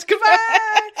 Yes,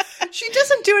 goodbye. She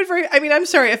doesn't do it very. I mean, I'm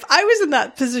sorry. If I was in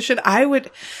that position, I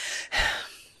would.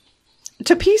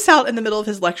 To peace out in the middle of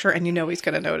his lecture and you know he's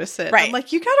going to notice it. Right. I'm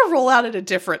like, you got to roll out at a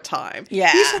different time.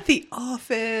 Yeah. He's at the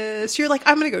office. You're like,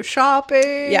 I'm going to go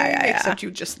shopping. Yeah. Except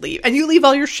you just leave. And you leave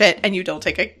all your shit and you don't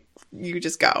take you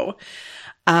just go.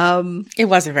 It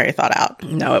wasn't very thought out.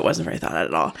 No, it wasn't very thought out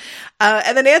at all.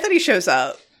 And then Anthony shows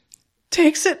up,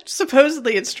 takes it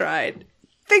supposedly in stride,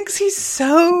 thinks he's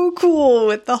so cool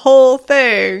with the whole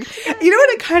thing. You know what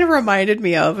it kind of reminded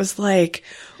me of was like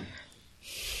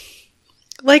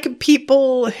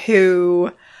people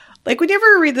who, like, when you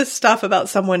ever read this stuff about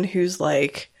someone who's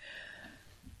like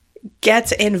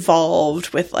gets involved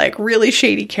with like really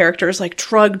shady characters like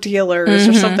drug dealers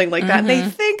or something like that, and they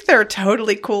think they're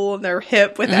totally cool and they're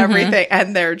hip with everything,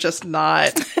 and they're just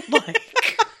not.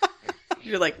 Like,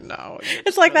 you're like, no.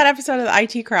 It's like that episode of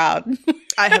the IT Crowd.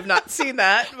 I have not seen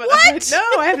that. But What? No,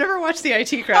 I have never watched the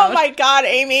IT Crowd. Oh my God,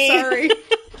 Amy. Sorry.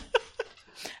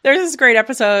 There's this great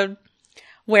episode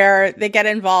where they get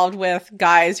involved with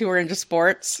guys who are into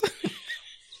sports.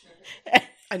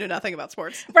 I know nothing about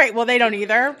sports. Right. Well, they don't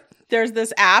either. There's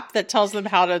this app that tells them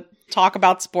how to talk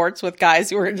about sports with guys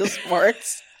who are into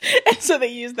sports. And so they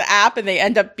use the app and they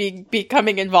end up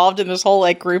becoming involved in this whole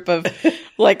like group of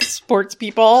like sports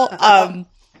people. And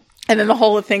then the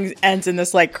whole thing ends in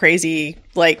this like crazy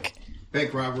like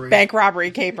Bank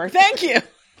robbery caper. Thank you.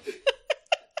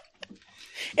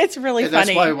 It's really and funny.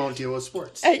 that's why I won't deal with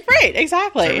sports. Right,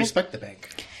 exactly. I respect the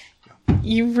bank.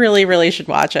 You really, really should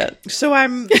watch it. So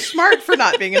I'm smart for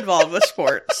not being involved with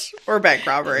sports or bank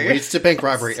robbery. It leads to bank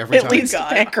robbery every time. It leads to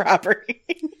bank robbery.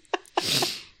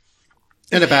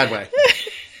 In a bad way.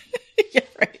 Yeah,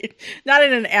 right. Not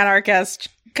in an anarchist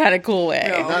kind of cool way.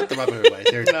 No. Not the Robin Hood way.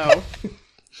 They're- No.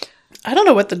 I don't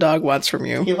know what the dog wants from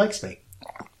you. He likes me.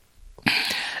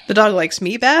 The dog likes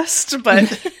me best,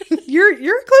 but you're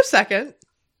a close second.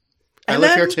 I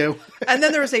live here too. And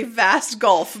then there was a vast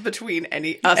gulf between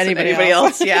anybody Anybody and anybody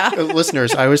else. Yeah.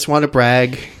 Listeners, I just want to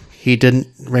brag.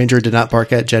 Ranger did not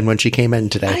bark at Jen when she came in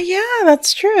today. Yeah,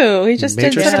 that's true. He just did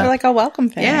Major sort of step. like a welcome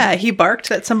thing. Yeah, he barked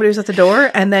that somebody was at the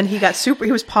door, and then he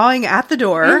was pawing at the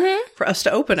door for us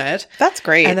to open it. That's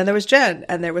great. And then there was Jen,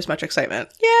 and there was much excitement.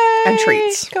 Yay! and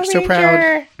treats. Go So Ranger.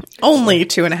 proud. Only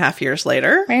 2.5 years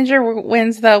later. Ranger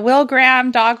wins the Will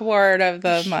Graham Dog Award of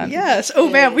the month. Yes. Oh,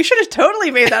 man, we should have totally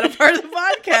made that a part of the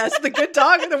podcast. The Good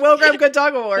Dog, the Will Graham Good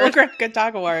Dog Award. Will Graham Good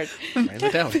Dog Award. Write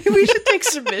it down. We should take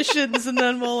submissions, and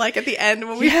then we'll, like, at the end,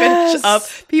 when we finish up,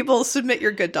 people submit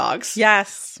your good dogs.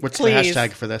 Yes. What's please. the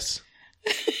hashtag for this?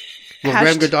 Will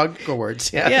Graham Good Dog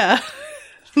Awards. Yeah. Yeah.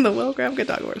 The Will Graham Good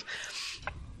Dog Awards.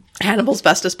 Hannibal's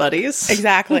bestest buddies.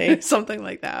 Exactly. Something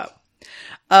like that.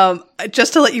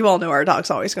 Just to let you all know, our dog's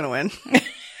always going to win.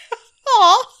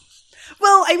 Aw.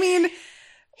 Well, I mean,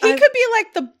 He could be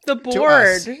like the board.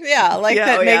 us. Yeah, like Yeah,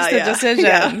 that oh, makes yeah, the decision.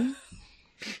 yeah.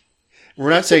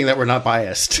 We're not saying that we're not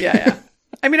biased. yeah.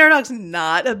 I mean, our dog's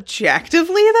not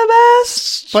objectively the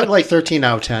best. But like 13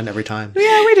 out of 10 every time.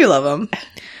 Yeah, we do love him.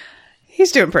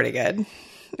 He's doing pretty good.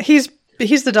 He's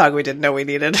the dog we didn't know we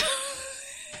needed.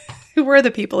 We're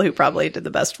the people who probably did the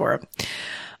best for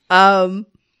him.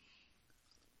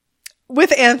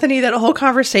 With Anthony, that whole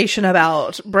conversation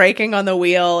about breaking on the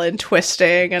wheel and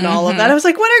twisting and all of that, I was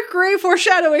like, what a great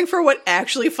foreshadowing for what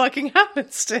actually fucking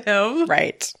happens to him.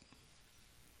 Right.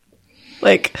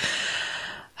 Like,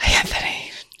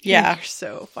 Anthony. Yeah. You're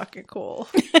so fucking cool.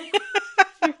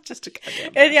 You're Just a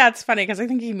goddamn. And yeah, it's funny because I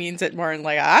think he means it more in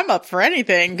like, I'm up for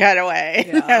anything kind of way.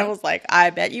 Yeah. And I was like, I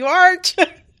bet you aren't.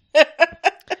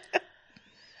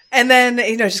 And then,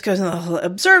 just goes in the whole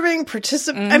observing,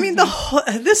 participate. I mean,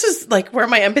 this is like where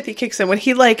my empathy kicks in when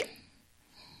he like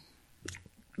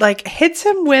hits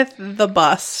him with the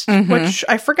bust, which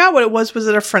I forgot what it was. Was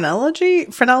it a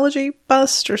phrenology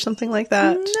bust or something like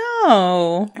that?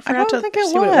 No, I don't think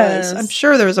it was. I'm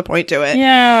sure there was a point to it.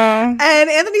 Yeah. And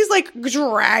Anthony's like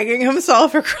dragging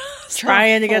himself across,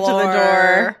 Trying to get to the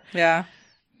door. Yeah.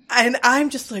 And I'm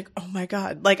just like, oh my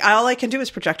God. Like, all I can do is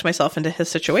project myself into his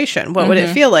situation. What would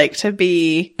it feel like to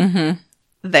be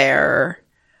there?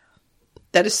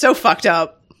 That is so fucked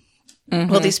up.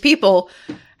 Well, these people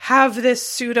have this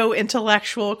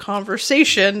pseudo-intellectual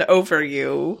conversation over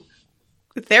you.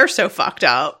 They're so fucked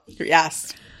up.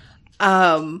 Yes.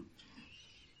 And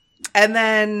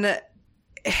then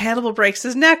Hannibal breaks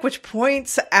his neck, which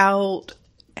points out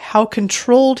how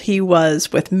controlled he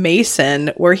was with Mason,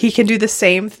 where he can do the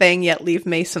same thing yet leave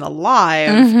Mason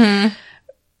alive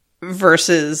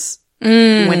versus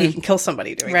when he can kill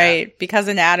somebody doing that. Right. Because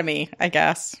anatomy, I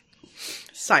guess.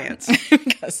 Science.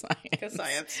 Because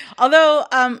science. Although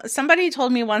somebody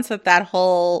told me once that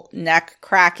whole neck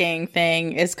cracking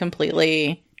thing is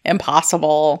completely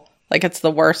impossible. Like, it's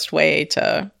the worst way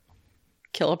to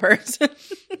kill a person.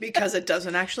 Because it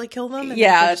doesn't actually kill them?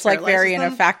 Yeah, it's like very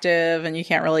ineffective, and you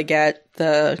can't really get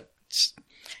a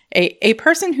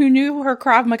person who knew her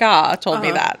Krav Maga told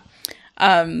me that.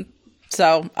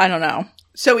 So, I don't know.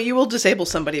 So you will disable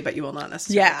somebody, but you will not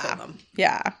necessarily kill them.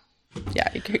 Yeah.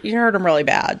 Yeah, you hurt them really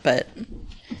bad, but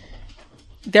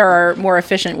there are more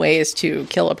efficient ways to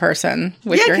kill a person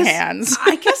with your hands.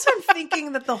 I guess I'm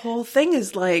thinking that the whole thing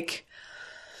is like...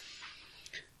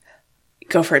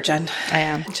 Go for it, Jen. I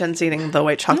am. Jen's eating the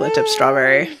white chocolate dipped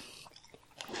strawberry.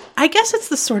 I guess it's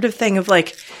the sort of thing of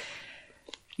like,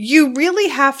 you really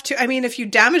have to, I mean, if you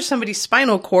damage somebody's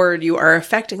spinal cord, you are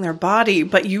affecting their body,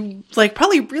 but you like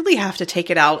probably really have to take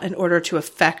it out in order to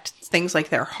affect things like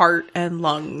their heart and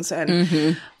lungs.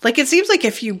 And like, it seems like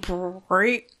if you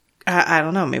break, I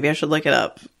don't know, maybe I should look it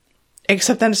up.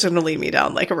 Except then it's going to lead me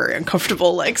down like a very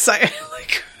uncomfortable, like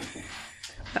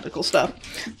medical stuff.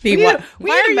 Why need are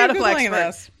a you medical Googling expert.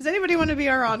 this? Does anybody want to be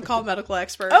our on-call medical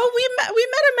expert? Oh, we met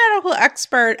a medical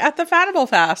expert at the Fanable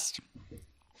Fest.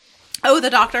 Oh, the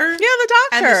doctor? Yeah, the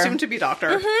And doctor. the soon-to-be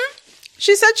doctor.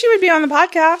 She said she would be on the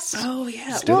podcast. Oh, yeah.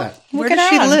 Let's do that. Where Look does it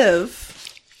she on.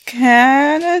 live?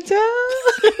 Canada.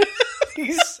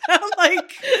 You sound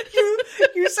like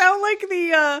you sound like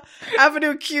the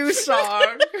Avenue Q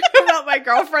song about my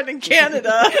girlfriend in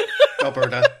Canada.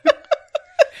 Alberta.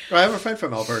 Well, I have a friend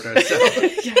from Alberta. So.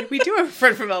 Yeah, we do have a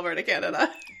friend from Alberta,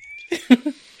 Canada.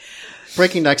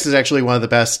 Breaking necks is actually one of the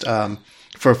best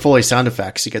for Foley sound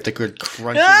effects. You get the good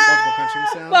crunching, multiple crunching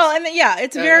sounds. Well, and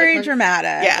it's very I-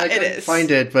 dramatic. Yeah, I it couldn't is.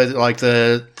 find it, but like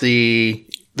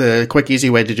the quick, easy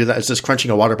way to do that is just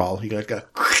crunching a water ball. You gotta go,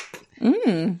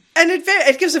 And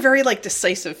it gives a very like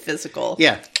decisive physical.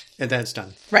 yeah, and then it's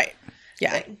done. Right.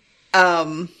 Yeah.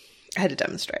 I had to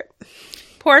demonstrate.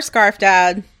 Poor Scarf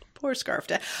Dad. Poor Scarf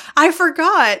Dad. I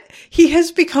forgot he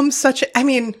has become such a, I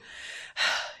mean,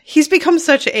 he's become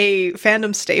such a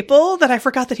fandom staple that I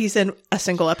forgot that he's in a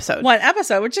single episode. One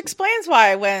episode, which explains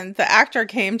why when the actor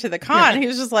came to the con, he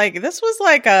was just like, this was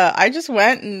like I just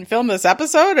went and filmed this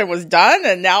episode and was done,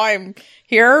 and now I'm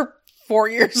here 4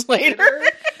 years later.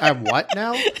 I'm what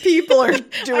now? People are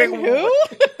doing Who?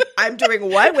 I'm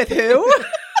doing what with who?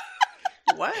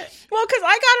 What? Well, because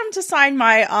I got him to sign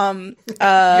my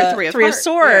Your Three of Yeah,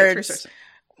 Swords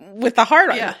with the heart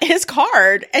on Yeah. his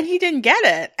card, and he didn't get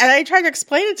it. And I tried to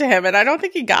explain it to him, and I don't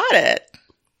think he got it.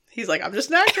 He's like, I'm just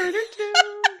an actor.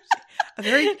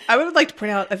 I would like to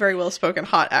point out a very well-spoken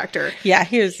hot actor. Yeah,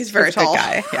 he's very a good tall.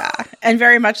 guy. Yeah, and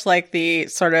very much like the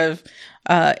sort of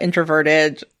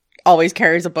introverted, always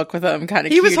carries a book with him kind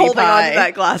of. He was cutie holding pie. on to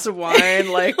that glass of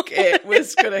wine like it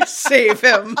was going to save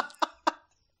him.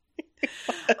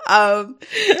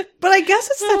 But I guess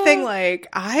it's the thing, like,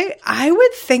 I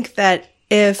would think that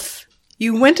if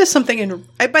you went to something and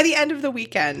by the end of the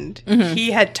weekend, he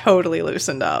had totally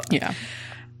loosened up. Yeah.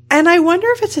 And I wonder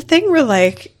if it's a thing where,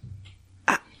 like,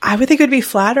 I would think it would be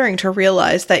flattering to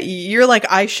realize that you're like,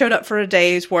 I showed up for a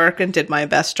day's work and did my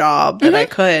best job that I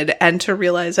could, and to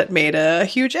realize it made a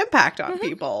huge impact on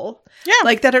people. Yeah.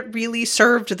 Like, that it really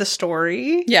served the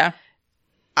story. Yeah.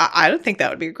 I don't think that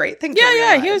would be a great thing to Yeah,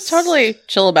 realize. he was totally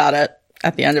chill about it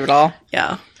at the end of it all.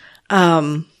 Yeah.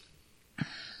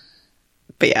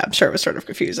 But yeah, I'm sure it was sort of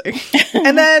confusing.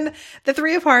 And then the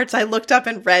Three of Hearts, I looked up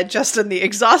and read just in the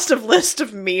exhaustive list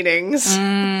of meanings. Or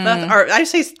I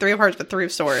say Three of Hearts, but Three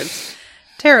of Swords.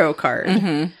 tarot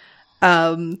card,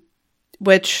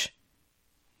 which,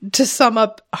 to sum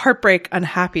up, heartbreak,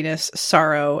 unhappiness,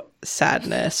 sorrow,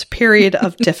 sadness, period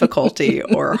of difficulty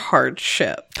or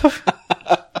hardship.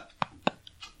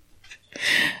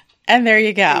 And there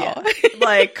you go. Yeah.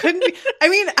 Like, couldn't be. I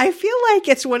mean, I feel like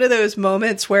it's one of those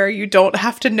moments where you don't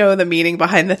have to know the meaning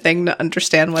behind the thing to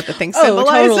understand what the thing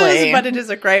symbolizes, totally. but it is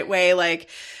a great way, like,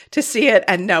 to see it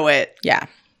and know it. Yeah.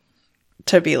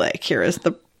 To be like, here is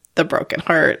the broken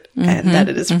heart, and that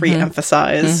it is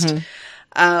re-emphasized.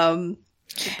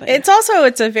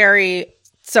 It's a very,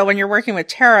 so when you're working with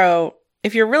tarot,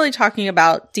 if you're really talking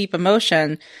about deep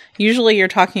emotion, usually you're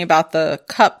talking about the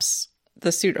cups,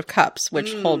 the suit of cups,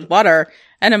 which hold water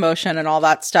and emotion and all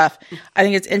that stuff. I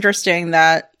think it's interesting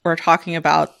that we're talking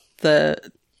about the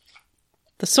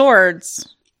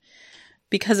swords,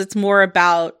 because it's more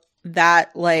about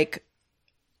that, like,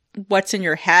 what's in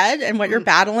your head and what you're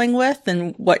battling with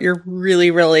and what you're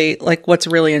really, really, like, what's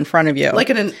really in front of you. Like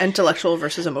an intellectual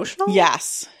versus emotional?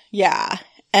 Yes. Yeah.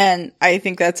 And I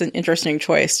think that's an interesting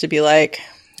choice to be like,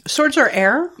 Swords are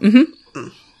air?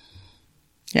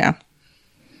 yeah.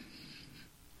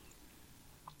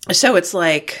 So it's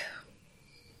like,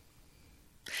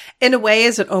 in a way,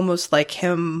 is it almost like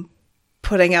him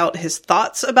putting out his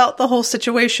thoughts about the whole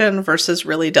situation versus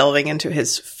really delving into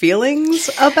his feelings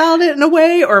about it in a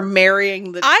way, or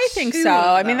marrying the I think two so. of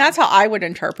I mean, them? that's how I would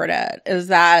interpret it, is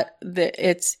that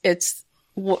it's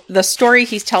the story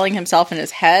he's telling himself in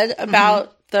his head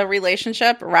about the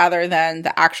relationship rather than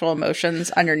the actual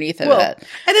emotions underneath of it.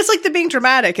 And it's like the being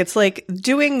dramatic. It's like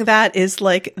doing that is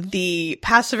like the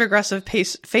passive aggressive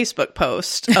Facebook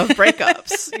post of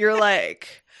breakups. You're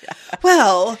like,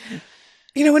 well,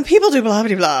 you know, when people do blah,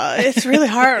 blah, blah, it's really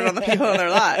hard on the people in their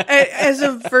life. As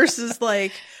of versus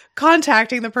like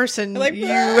contacting the person Like, you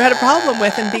had a problem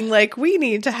with and being like, we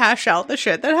need to hash out the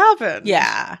shit that happened.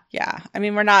 Yeah. Yeah. I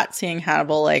mean, we're not seeing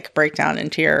Hannibal like break down in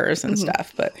tears and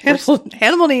stuff, but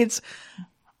Hannibal needs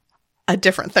a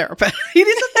different therapist. He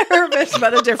needs a therapist,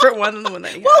 but a different one than the one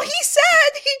that he well, had.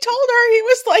 he told her, he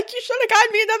was like, you should have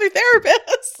gotten me another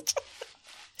therapist.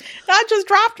 Not just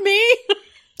dropped me.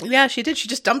 Yeah, she did. She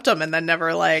just dumped him and then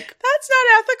never like. That's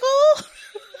not ethical.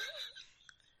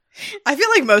 I feel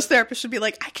like most therapists should be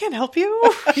like, I can't help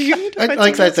you. You need to I find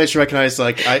like someone that they should recognize,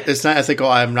 like, it's not ethical.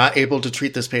 I'm not able to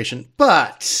treat this patient,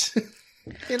 but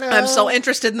you know, I'm so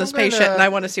interested in this I'm gonna- patient and I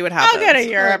want to see what happens. I'll go to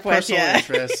Europe with you. personal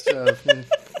interest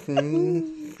of,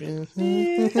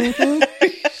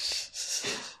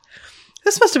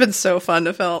 This must have been so fun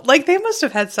to film. Like, they must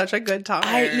have had such a good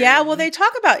time. Yeah, well, they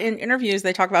talk about in interviews,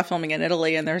 they talk about filming in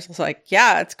Italy, and there's just like,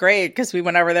 yeah, it's great because we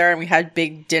went over there and we had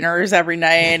big dinners every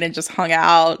night and just hung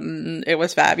out, and it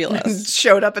was fabulous.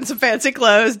 Showed up in some fancy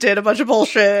clothes, did a bunch of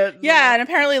bullshit. Yeah, and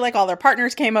apparently, like, all their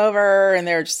partners came over, and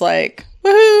they were just like,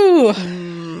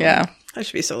 woohoo! Yeah. I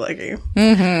should be so lucky. All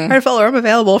right, feller, I'm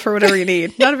available for whatever you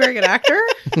need. Not a very good actor.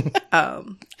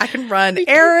 I can run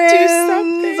errands.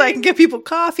 something. I can give people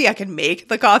coffee. I can make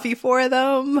the coffee for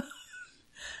them.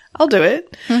 I'll do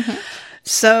it.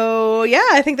 So, yeah,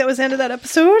 I think that was the end of that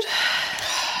episode.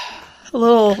 A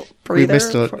little breather. we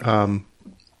missed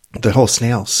the whole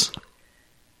snails.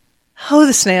 Oh,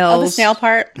 the snails. Oh, the snail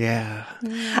part? Yeah,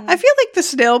 I feel like the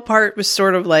snail part was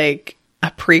sort of like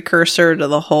a precursor to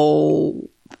the whole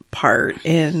part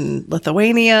in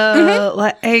Lithuania.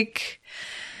 Like,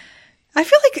 I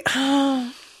feel like,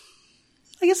 I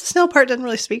guess the snail part didn't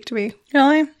really speak to me.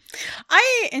 Really?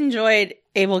 I enjoyed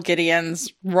Abel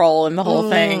Gideon's role in the whole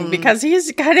thing because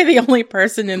he's kind of the only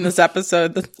person in this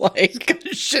episode that's like,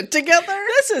 Shit together.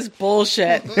 this is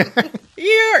bullshit.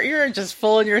 You're just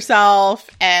fooling yourself.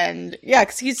 And yeah,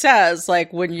 because he says,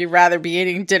 like, wouldn't you rather be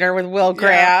eating dinner with Will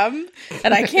Graham?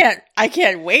 And I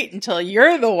can't wait until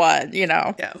you're the one, you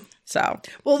know? Yeah. So,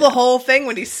 Well, the whole thing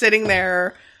when he's sitting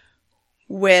there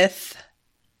with,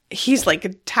 he's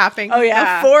like tapping Oh,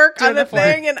 yeah. the fork Doing on the the fork.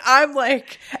 thing, and I'm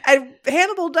like, and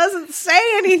Hannibal doesn't say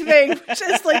anything, which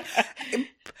is like,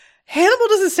 Hannibal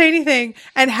doesn't say anything,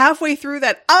 and halfway through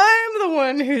that, I'm the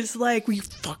one who's like, will you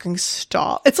fucking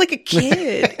stop? It's like a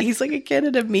kid. He's like a kid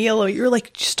at a meal. You're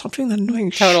like, just stop doing that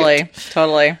annoying shit.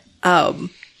 totally.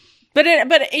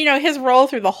 But you know, his role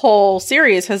through the whole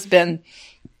series has been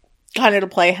kind of to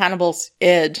play Hannibal's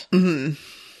id,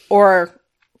 or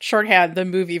shorthand, the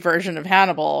movie version of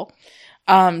Hannibal,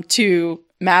 to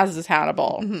Maz's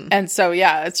Hannibal. And so,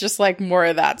 yeah, it's just like more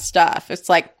of that stuff. It's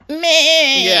like,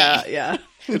 meh. Yeah.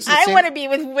 I want to be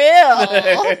with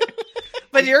Will.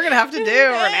 But you're going to have to do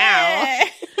her now.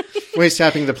 Waste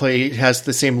tapping the plate has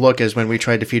the same look as when we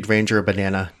tried to feed Ranger a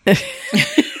banana.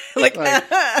 Like,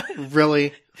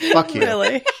 Really? Fuck you.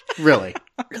 really? Really?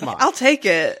 Come on. I'll take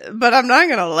it, but I'm not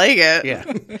gonna like it. Yeah.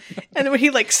 And when he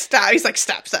like stopped, he's like,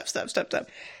 stop.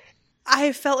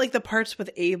 I felt like the parts with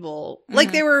Abel,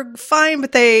 like they were fine,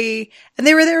 but they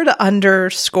were there to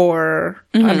underline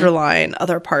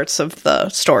other parts of the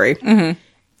story.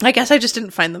 I guess I just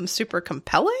didn't find them super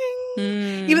compelling.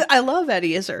 Even I love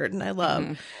Eddie Izzard, and I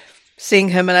love seeing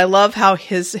him, and I love how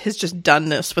his just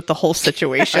doneness with the whole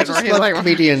situation. I just love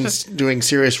comedians doing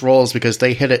serious roles because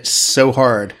they hit it so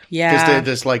hard. Yeah. Because they're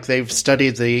just like, they've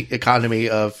studied the economy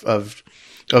of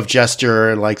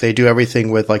gesture, and like they do everything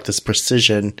with like this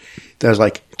precision. There's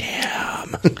like,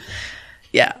 damn.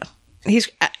 Yeah. He's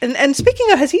and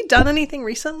speaking of, has he done anything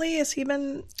recently? Has he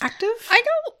been active?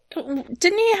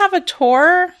 Didn't he have a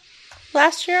tour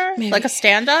last year? Maybe. Like a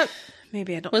stand-up?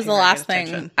 Maybe I don't. Was pay the very last good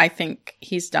attention. thing I think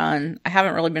he's done. I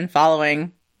haven't really been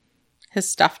following his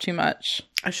stuff too much.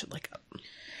 I should look up.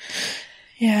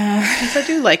 Yeah. Because I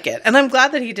do like it. And I'm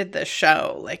glad that he did this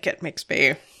show. Like, it makes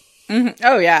me...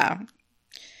 Oh, yeah.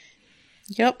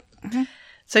 Yep.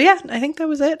 So, yeah, I think that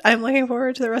was it. I'm looking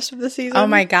forward to the rest of the season. Oh,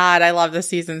 my God. I love this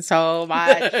season so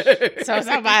much.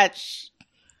 so much.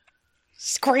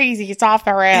 It's crazy. It's off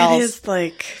the rails. It is,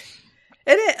 like...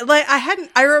 It is, like,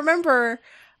 I remember...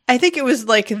 I think it was,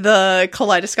 like, the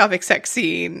kaleidoscopic sex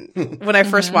scene when I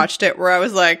first watched it, where I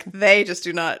was like, they just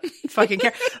do not fucking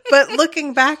care. But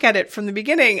looking back at it from the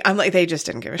beginning, I'm like, they just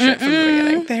didn't give a shit from the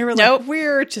beginning. They were like,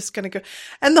 we're just gonna go.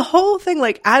 And the whole thing,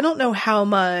 like, I don't know how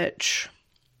much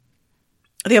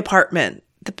the apartment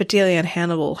that Bedelia and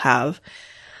Hannibal have,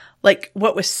 like,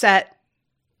 what was set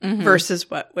versus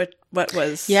what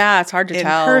was yeah, it's hard to in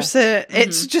tell. person.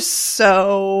 It's just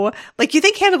so, like, you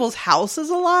think Hannibal's house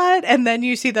is a lot, and then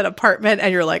you see that apartment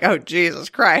and you're like, oh, Jesus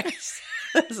Christ.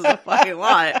 This is a fucking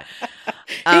lot.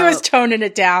 He was toning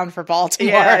it down for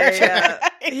Baltimore. Yeah.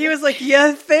 He was like,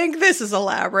 you think this is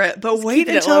elaborate, but wait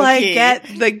keeping it until I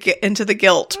low-key. get into the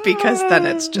guilt, because then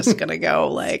it's just gonna go,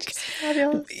 like,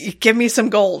 give me some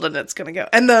gold and it's gonna go.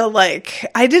 And the, like,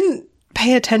 I didn't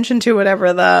pay attention to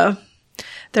whatever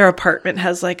their apartment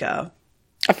has, like a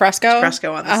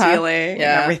fresco on the ceiling and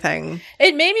everything.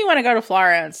 It made me want to go to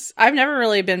Florence. I've never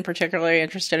really been particularly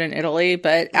interested in Italy,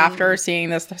 but after seeing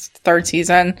this third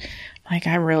season, like,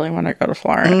 I really want to go to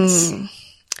Florence.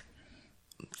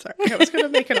 Sorry, I was going to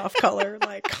make it off color.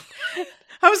 Like,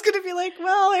 I was going to be like,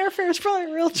 well, airfare is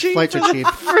probably real cheap Flights are cheap.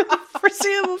 for the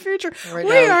foreseeable future. Right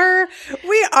we now,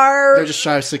 are they're just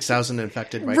shy of 6,000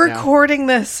 infected right now. recording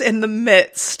this in the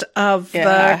midst of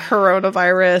the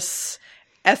coronavirus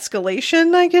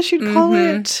escalation, I guess you'd call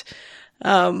it.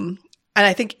 And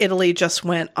I think Italy just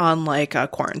went on, like, a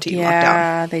quarantine lockdown.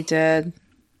 Yeah, they did.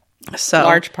 So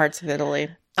Large parts of Italy.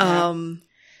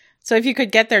 So if you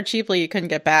could get there cheaply, you couldn't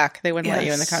get back. They wouldn't let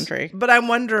you in the country. But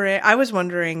I was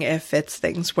wondering if it's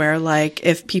things where, like,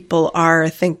 if people are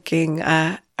thinking,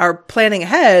 are planning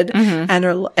ahead,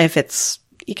 and if it's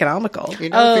economical. You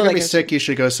know, if you're going to be sick, you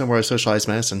should go somewhere with socialized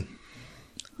medicine.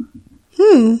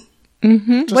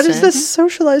 What is this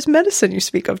socialized medicine you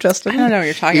speak of, Justin? I don't know what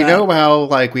you're talking You about. know how,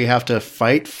 like, we have to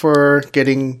fight for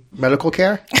getting medical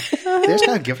care? They just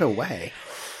got to give it away.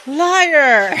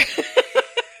 Liar!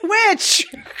 Which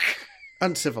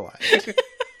Uncivilized.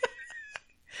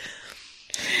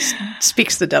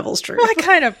 speaks the devil's truth. What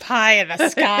kind of pie in the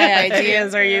sky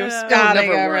ideas are you spouting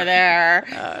never over work. there?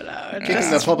 Keeping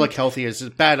the public healthy is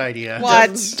a bad idea. What?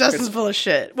 Justin's full of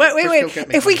shit. Wait. don't get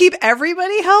me If we wrong. keep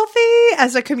everybody healthy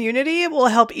as a community, it will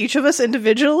help each of us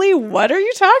individually. What are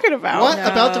you talking about? What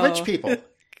about the rich people?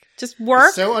 Just work.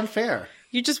 It's so unfair.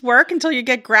 You just work until you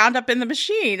get ground up in the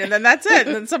machine, and then that's it.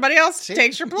 And then somebody else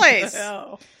takes your place.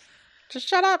 No. Just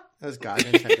shut up. As God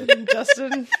intended.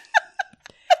 Justin.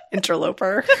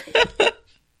 Interloper.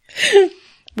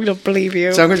 We don't believe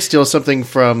you. So I'm going to steal something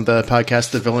from the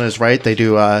podcast The Villain is Right. They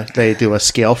do a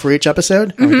scale for each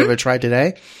episode. I'm going to give it a try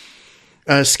today.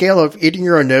 A scale of eating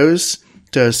your own nose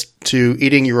to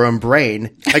eating your own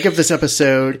brain. I give this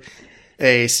episode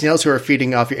a snails who are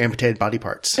feeding off your amputated body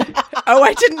parts. Oh,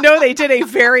 I didn't know they did a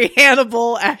very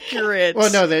Hannibal accurate.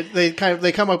 Well, no, they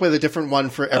come up with a different one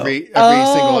for every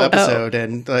single episode,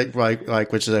 and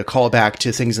like which is a callback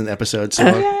to things in the episode. So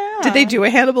Did they do a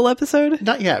Hannibal episode?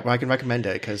 not yet, but I can recommend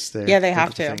it because they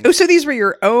have to. Oh, so these were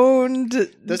your own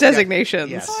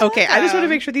designations. Yes. Okay, I just want to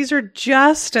make sure these are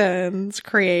Justin's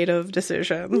creative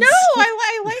decisions. No,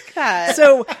 I like that.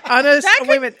 So on a that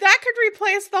wait a minute. that could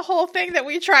replace the whole thing that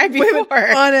we tried before.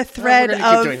 On a thread We're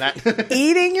gonna keep of doing that.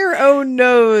 eating your own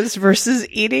nose versus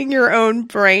eating your own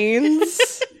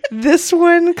brains, this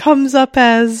one comes up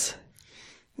as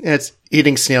It's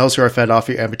eating snails who are fed off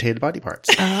your amputated body parts.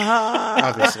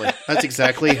 Obviously. That's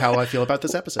exactly how I feel about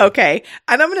this episode. Okay.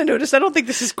 And I'm going to notice, I don't think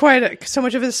this is quite so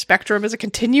much of a spectrum as a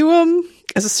continuum,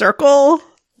 as a circle,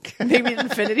 maybe an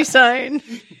infinity sign.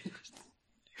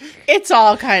 It's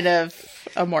all kind of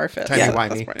amorphous.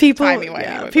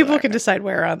 Timey-wimey. People can decide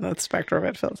where on the spectrum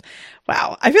it feels.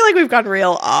 Wow. I feel like we've gone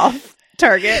real off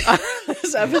target on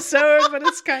this episode, but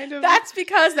it's kind of... That's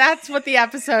because that's what the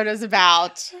episode is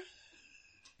about.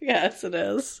 Yes, it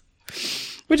is.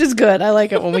 Which is good. I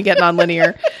like it when we get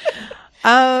nonlinear.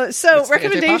 So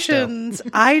recommendations.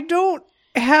 I don't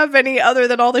have any other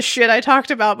than all the shit I talked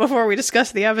about before we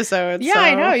discussed the episode. Yeah, so.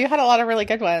 I know. You had a lot of really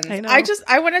good ones. I know.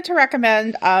 I wanted to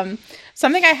recommend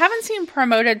something I haven't seen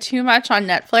promoted too much on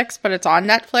Netflix, but it's on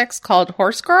Netflix called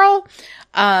Horse Girl.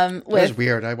 That was With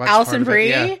weird. I watched Alison part of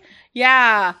it, Brie.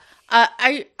 Yeah.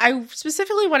 I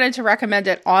specifically wanted to recommend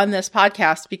it on this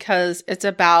podcast because it's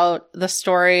about the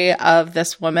story of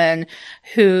this woman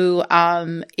who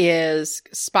is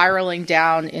spiraling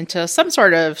down into some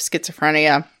sort of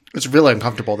schizophrenia. It's really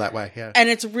uncomfortable that way. Yeah. And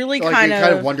it's really Like, kind you of...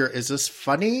 kind of wonder, is this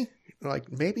funny? Like,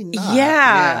 maybe not.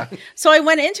 Yeah. So I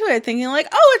went into it thinking like,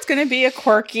 oh, it's going to be a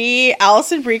quirky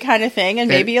Alison Brie kind of thing and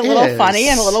maybe a little funny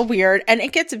and a little weird. And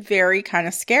it gets very kind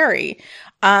of scary.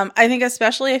 I think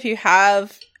especially if you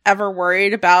have ever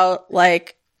worried about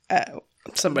like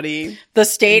Somebody... the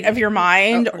state of your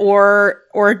mind or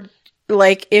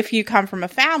like if you come from a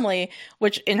family,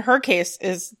 which in her case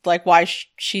is like why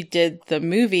she did the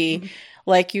movie,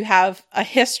 like you have a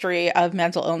history of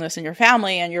mental illness in your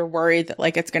family and you're worried that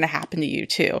like it's going to happen to you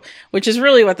too, which is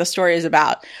really what the story is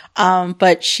about.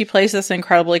 But she plays this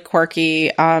incredibly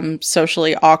quirky,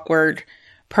 socially awkward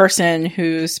person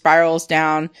who spirals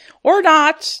down or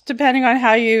not, depending on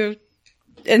how you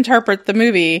interpret the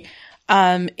movie,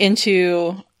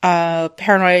 into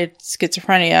paranoid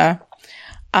schizophrenia.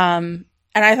 And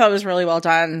I thought it was really well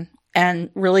done and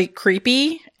really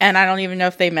creepy. And I don't even know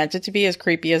if they meant it to be as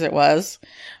creepy as it was.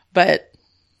 But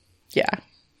yeah,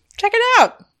 check it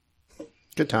out.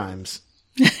 Good times.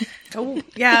 Oh,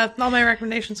 yeah. All my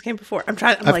recommendations came before. Is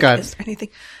there anything?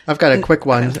 I've got a quick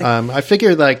one. I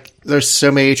figured like there's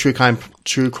so many true crime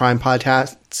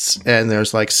podcasts and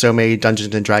there's like so many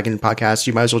Dungeons and Dragons podcasts.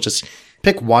 You might as well just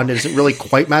pick one. It doesn't really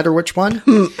quite matter which one.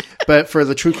 But for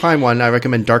the true crime one, I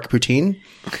recommend Dark Poutine.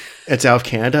 It's out of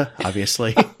Canada,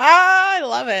 obviously. I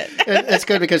love it. It's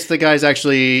good because the guys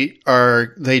actually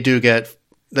they do get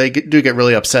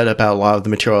really upset about a lot of the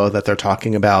material that they're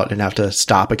talking about and have to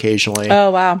stop occasionally.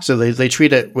 Oh, wow. So they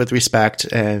treat it with respect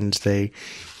and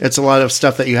it's a lot of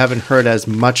stuff that you haven't heard as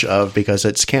much of because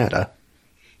it's Canada.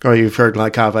 Or you've heard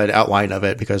like kind of an outline of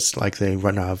it because like they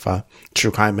run out of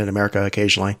true crime in America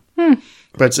occasionally.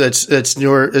 But it's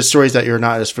stories that you're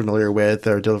not as familiar with.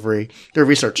 Their delivery, their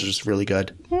research is just really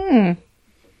good.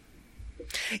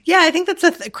 Yeah, I think that's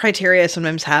a criteria I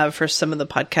sometimes have for some of the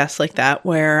podcasts like that,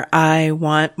 where I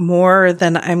want more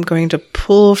than I'm going to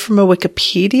pull from a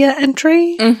Wikipedia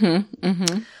entry.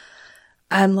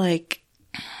 I'm like,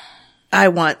 I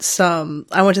want them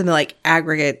to like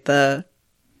aggregate the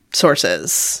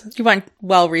sources. You want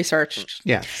well-researched stuff.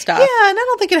 Yeah, and I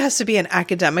don't think it has to be an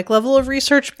academic level of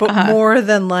research, but more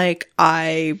than like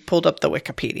I pulled up the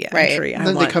Wikipedia entry. And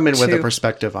then they come in with a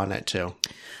perspective on it too.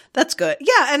 That's good.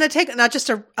 Yeah, and I take not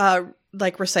just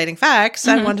like reciting facts.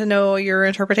 I want to know your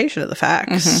interpretation of the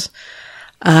facts.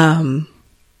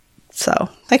 So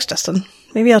thanks, Justin.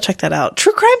 Maybe I'll check that out.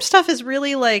 True crime stuff is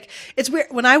really like, it's weird.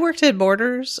 When I worked at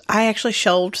Borders, I actually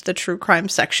shelved the true crime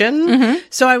section.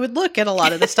 So I would look at a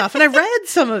lot of the stuff and I read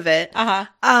some of it.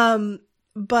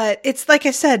 But it's like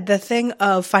I said, the thing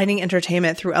of finding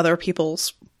entertainment through other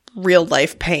people's real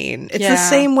life pain. It's the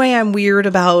same way I'm weird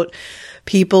about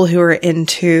people who are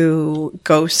into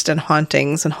ghosts and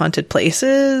hauntings and haunted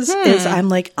places. Is I'm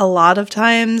like, a lot of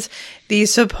times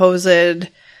these supposed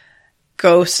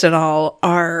ghosts and all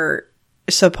are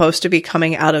supposed to be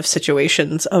coming out of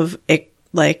situations of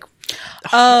like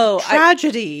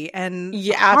tragedy and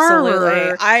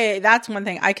horror. Absolutely. That's one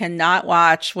thing I cannot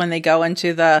watch when they go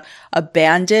into the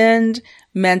abandoned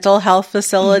mental health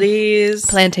facilities,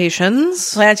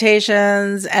 plantations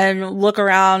and look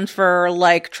around for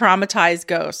like traumatized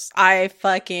ghosts. I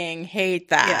fucking hate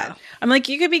that. Yeah. I'm like,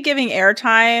 you could be giving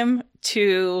airtime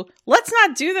to let's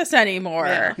not do this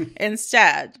anymore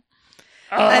instead.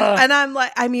 And I'm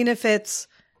like, I mean,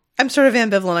 I'm sort of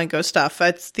ambivalent on ghost stuff.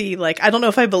 It's the like, I don't know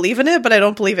if I believe in it, but I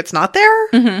don't believe it's not there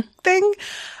thing.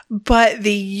 But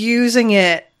the using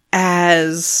it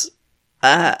as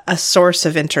a source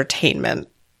of entertainment,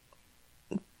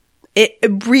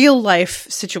 real life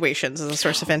situations as a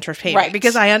source of entertainment,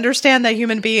 because I understand that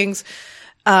human beings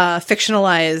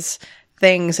fictionalize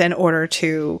things in order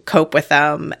to cope with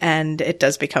them, and it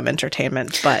does become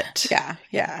entertainment. But yeah,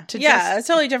 it's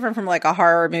totally different from like a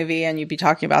horror movie, and you'd be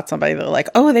talking about somebody that like,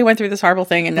 oh, they went through this horrible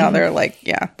thing, and now they're like,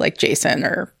 like Jason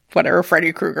or whatever,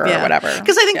 Freddy Krueger or whatever.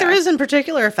 Because I think there is in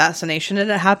particular a fascination, and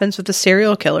it happens with the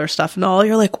serial killer stuff and all.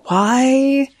 You're like,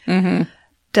 why?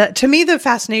 To me, the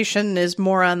fascination is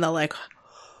more on the like,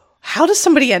 how does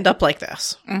somebody end up like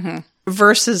this?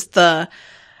 Versus the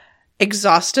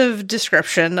exhaustive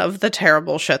description of the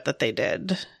terrible shit that they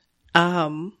did.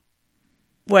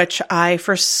 Which I,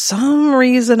 for some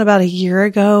reason, about a year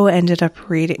ago, ended up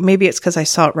reading. Maybe it's because I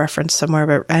saw it referenced somewhere,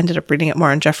 but I ended up reading it more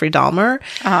on Jeffrey Dahmer.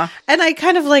 And I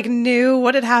kind of like knew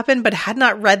what had happened, but had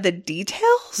not read the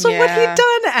details of what he'd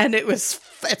done. And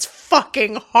it's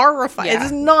fucking horrifying.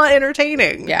 It's not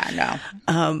entertaining. Yeah,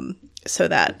 no. So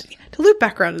that, to loop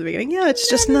back around to the beginning, it's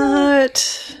just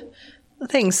not a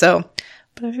thing. So,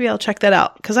 but maybe I'll check that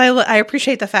out. Because I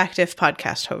appreciate the fact if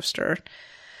podcast hosts are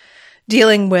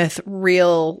dealing with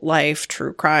real life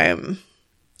true crime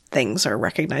things, are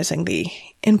recognizing the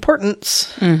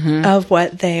importance of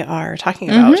what they are talking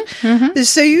about.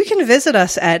 So you can visit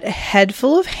us at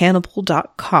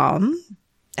headfulofhannibal.com,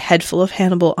 Headful of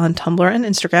Hannibal on Tumblr and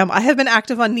Instagram. I have been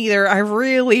active on neither. I've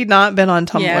really not been on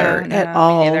Tumblr at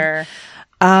all. Neither.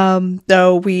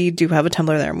 Though we do have a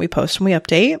Tumblr there and we post and we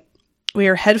update. We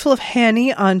are Headful of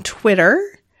Hanny on Twitter.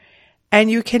 And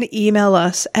you can email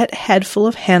us at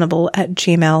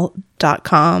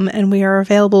headfulofhannibal@gmail.com. And we are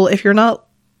available if you're not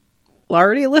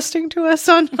already listening to us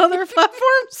on other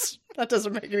platforms. That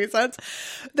doesn't make any sense.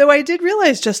 Though I did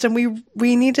realize, Justin,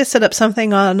 we need to set up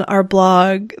something on our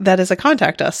blog that is a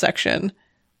contact us section.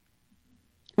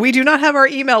 We do not have our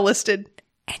email listed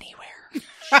anywhere.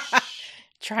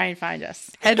 Try and find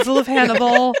us.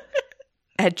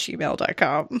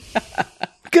 Headfulofhannibal@gmail.com.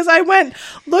 Because I went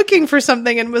looking for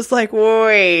something and was like,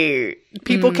 wait,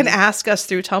 people can ask us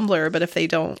through Tumblr, but if they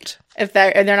don't. If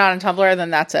they're not on Tumblr,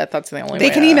 then that's it. That's the only way. They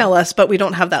can email us, but we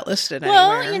don't have that listed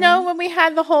anywhere. Well, when we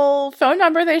had the whole phone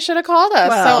number, they should have called us.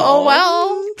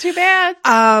 Too bad.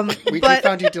 We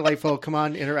found you delightful. Come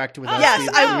on, interact with us. Yes, we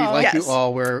like you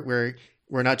all.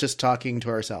 We're not just talking to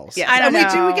ourselves. Yes, and we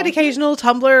do get occasional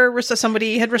Tumblr. So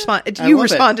somebody had responded. You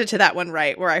responded to that one,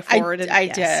 right? Where I forwarded. I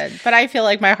did, but I feel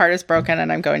like my heart is broken, and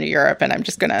I'm going to Europe, and I'm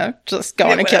just gonna go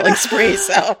on a killing spree.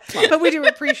 So, but we do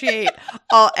appreciate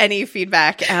any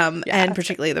feedback, and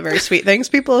particularly the very sweet things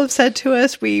people have said to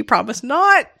us. We promise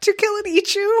not to kill and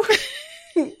eat you.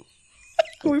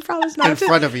 We promise not in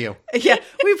front of you. Yeah,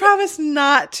 we promise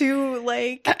not to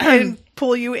and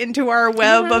pull you into our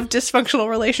web of dysfunctional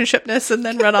relationshipness and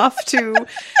then run off to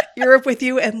Europe with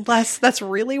you, unless that's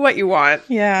really what you want.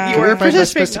 Yeah, you were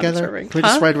participating together. Can we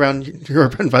just ride around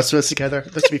Europe and Vespas together?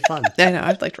 This would be fun. I know.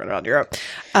 I'd like to run around Europe.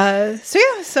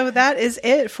 So that is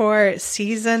it for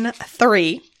season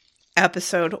 3,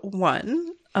 episode 1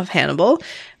 of Hannibal.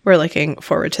 We're looking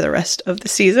forward to the rest of the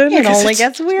season. It only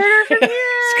gets weirder from here.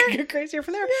 It's going to get crazier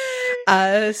from there.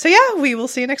 We will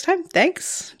see you next time.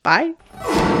 Thanks. Bye.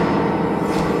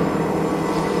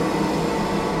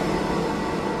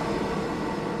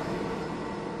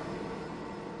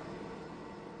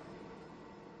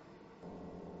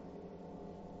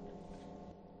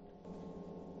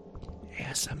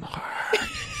 ASMR.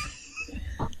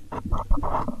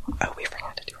 Oh, we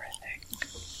forgot.